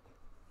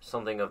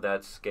something of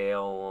that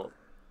scale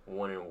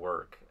wouldn't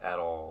work at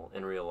all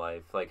in real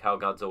life, like how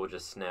Godzilla would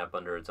just snap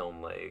under its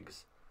own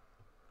legs.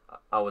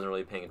 I wasn't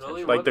really paying attention.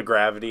 Really? Like What- the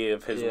gravity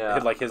of his, Yeah.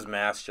 like his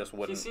mass just He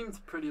wouldn't.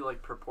 seemed pretty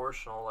like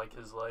proportional, like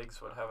his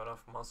legs would have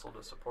enough muscle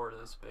to support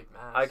his big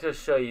mass. I could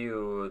show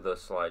you the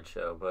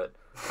slideshow, but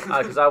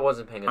because I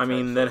wasn't paying I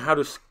attention. mean, then how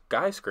do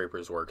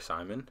skyscrapers work,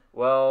 Simon?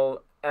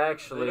 Well, They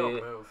actually, don't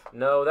move.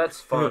 no,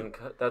 that's fun.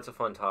 That's a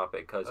fun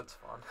topic because That's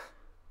fun.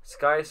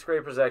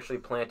 skyscrapers actually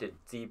planted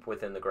deep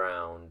within the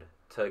ground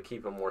to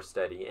keep them more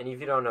steady. And if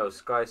you don't know,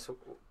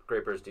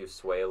 skyscrapers do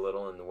sway a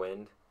little in the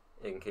wind.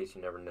 In case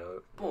you never knew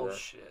that.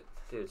 Bullshit.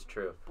 Dude, it's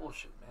true.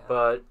 Bullshit, man.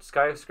 But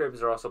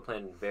skyscrapers are also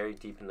planted very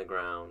deep in the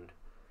ground,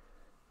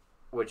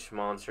 which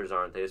monsters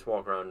aren't. They just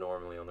walk around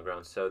normally on the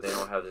ground, so they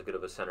don't have as good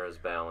of a center as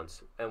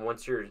balance. And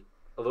once you're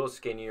a little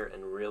skinnier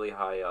and really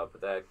high up,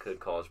 that could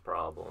cause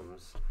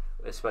problems,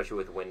 especially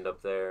with wind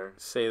up there.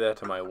 Say that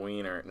to my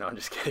wiener. No, I'm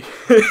just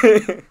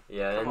kidding.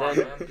 Yeah, Come and on,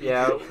 then man.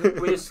 yeah,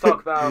 we just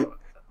talk about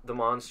the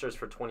monsters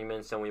for 20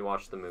 minutes, then we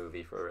watch the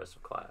movie for the rest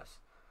of class.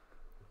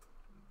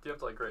 Do you have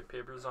to like write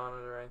papers on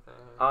it or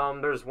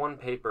anything? There's one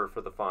paper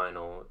for the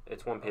final.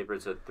 It's one paper.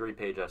 It's a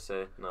 3-page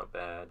essay. Not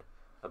bad.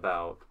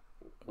 About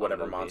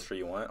Whatever movie. monster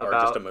you want, or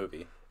About- just a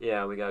movie.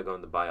 Yeah, we gotta go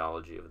into the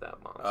biology of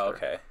that monster. Oh,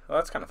 okay. Well,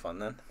 that's kind of fun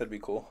then. That'd be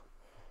cool.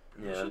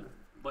 We Yeah. should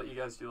let you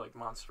guys do like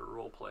monster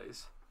role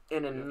plays.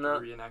 In You have to another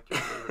reenact your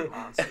favorite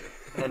monster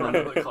in And front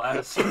of the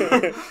class.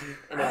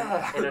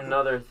 in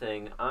another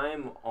thing,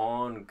 I'm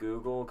on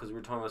Google because we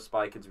were talking about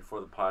Spy Kids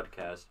before the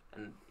podcast,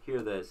 and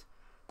hear this.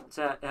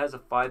 It has a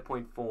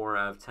 5.4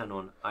 out of 10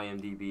 on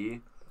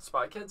IMDb.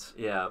 Spy Kids?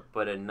 Yeah,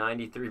 but a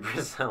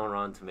 93% on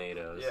Rotten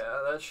Tomatoes. Yeah,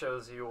 that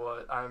shows you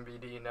what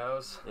IMDb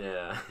knows.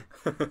 Yeah.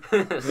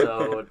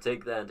 So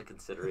take that into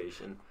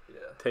consideration. Yeah.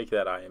 Take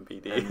that,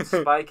 IMPD. And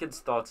Spy Kids'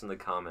 thoughts in the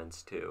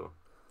comments too.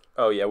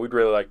 Oh yeah, we'd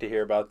really like to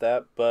hear about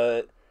that,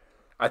 but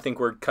I think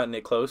we're cutting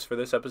it close for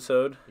this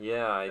episode.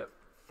 Yeah, I Yep.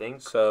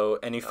 think So,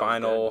 any That was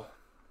final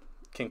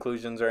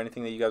conclusions or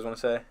anything that you guys want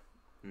to say?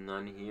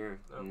 none here.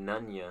 Nope.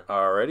 None ya.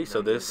 Alrighty, so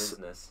None ya this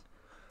business.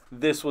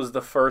 this was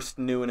the first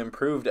new and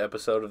improved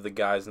episode of the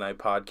Guys Night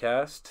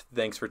podcast.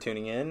 Thanks for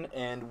tuning in,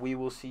 and we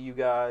will see you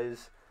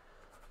guys.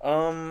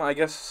 I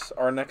guess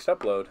our next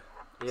upload.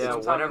 Yeah, Sometime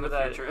in whatever the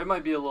that. future. It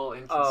might be a little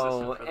inconsistent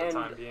Oh, for the and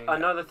time being.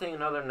 another thing,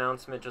 another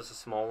announcement, just a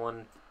small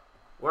one.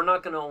 We're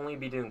not gonna only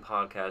be doing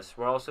podcasts.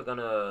 We're also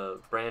gonna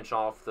branch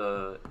off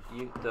the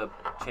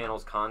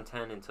channel's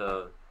content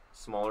into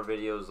smaller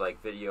videos,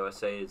 like video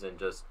essays, and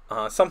just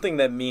Something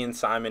that me and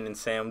Simon and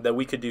Sam that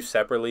we could do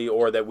separately,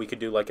 or that we could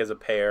do like as a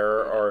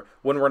pair, or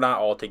when we're not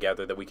all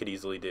together, that we could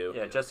easily do.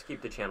 yeah, just to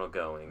keep the channel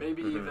going.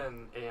 Maybe Mhm.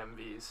 even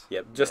AMVs.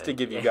 Yep, just to Yeah,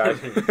 give you yeah.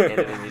 guys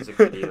Anime music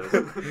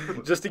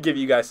videos. just to give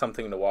you guys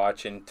something to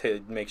watch and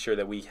to make sure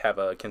that we have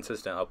a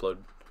consistent upload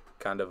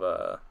kind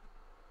of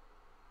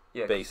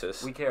Yeah, 'cause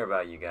basis. we care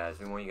about you guys.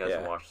 We want you guys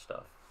Yeah. to watch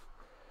stuff.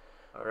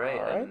 All right,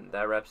 All right. and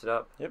that wraps it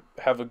up. Yep.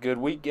 Have a good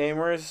week,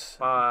 gamers.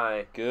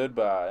 Bye.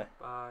 Goodbye.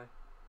 Bye.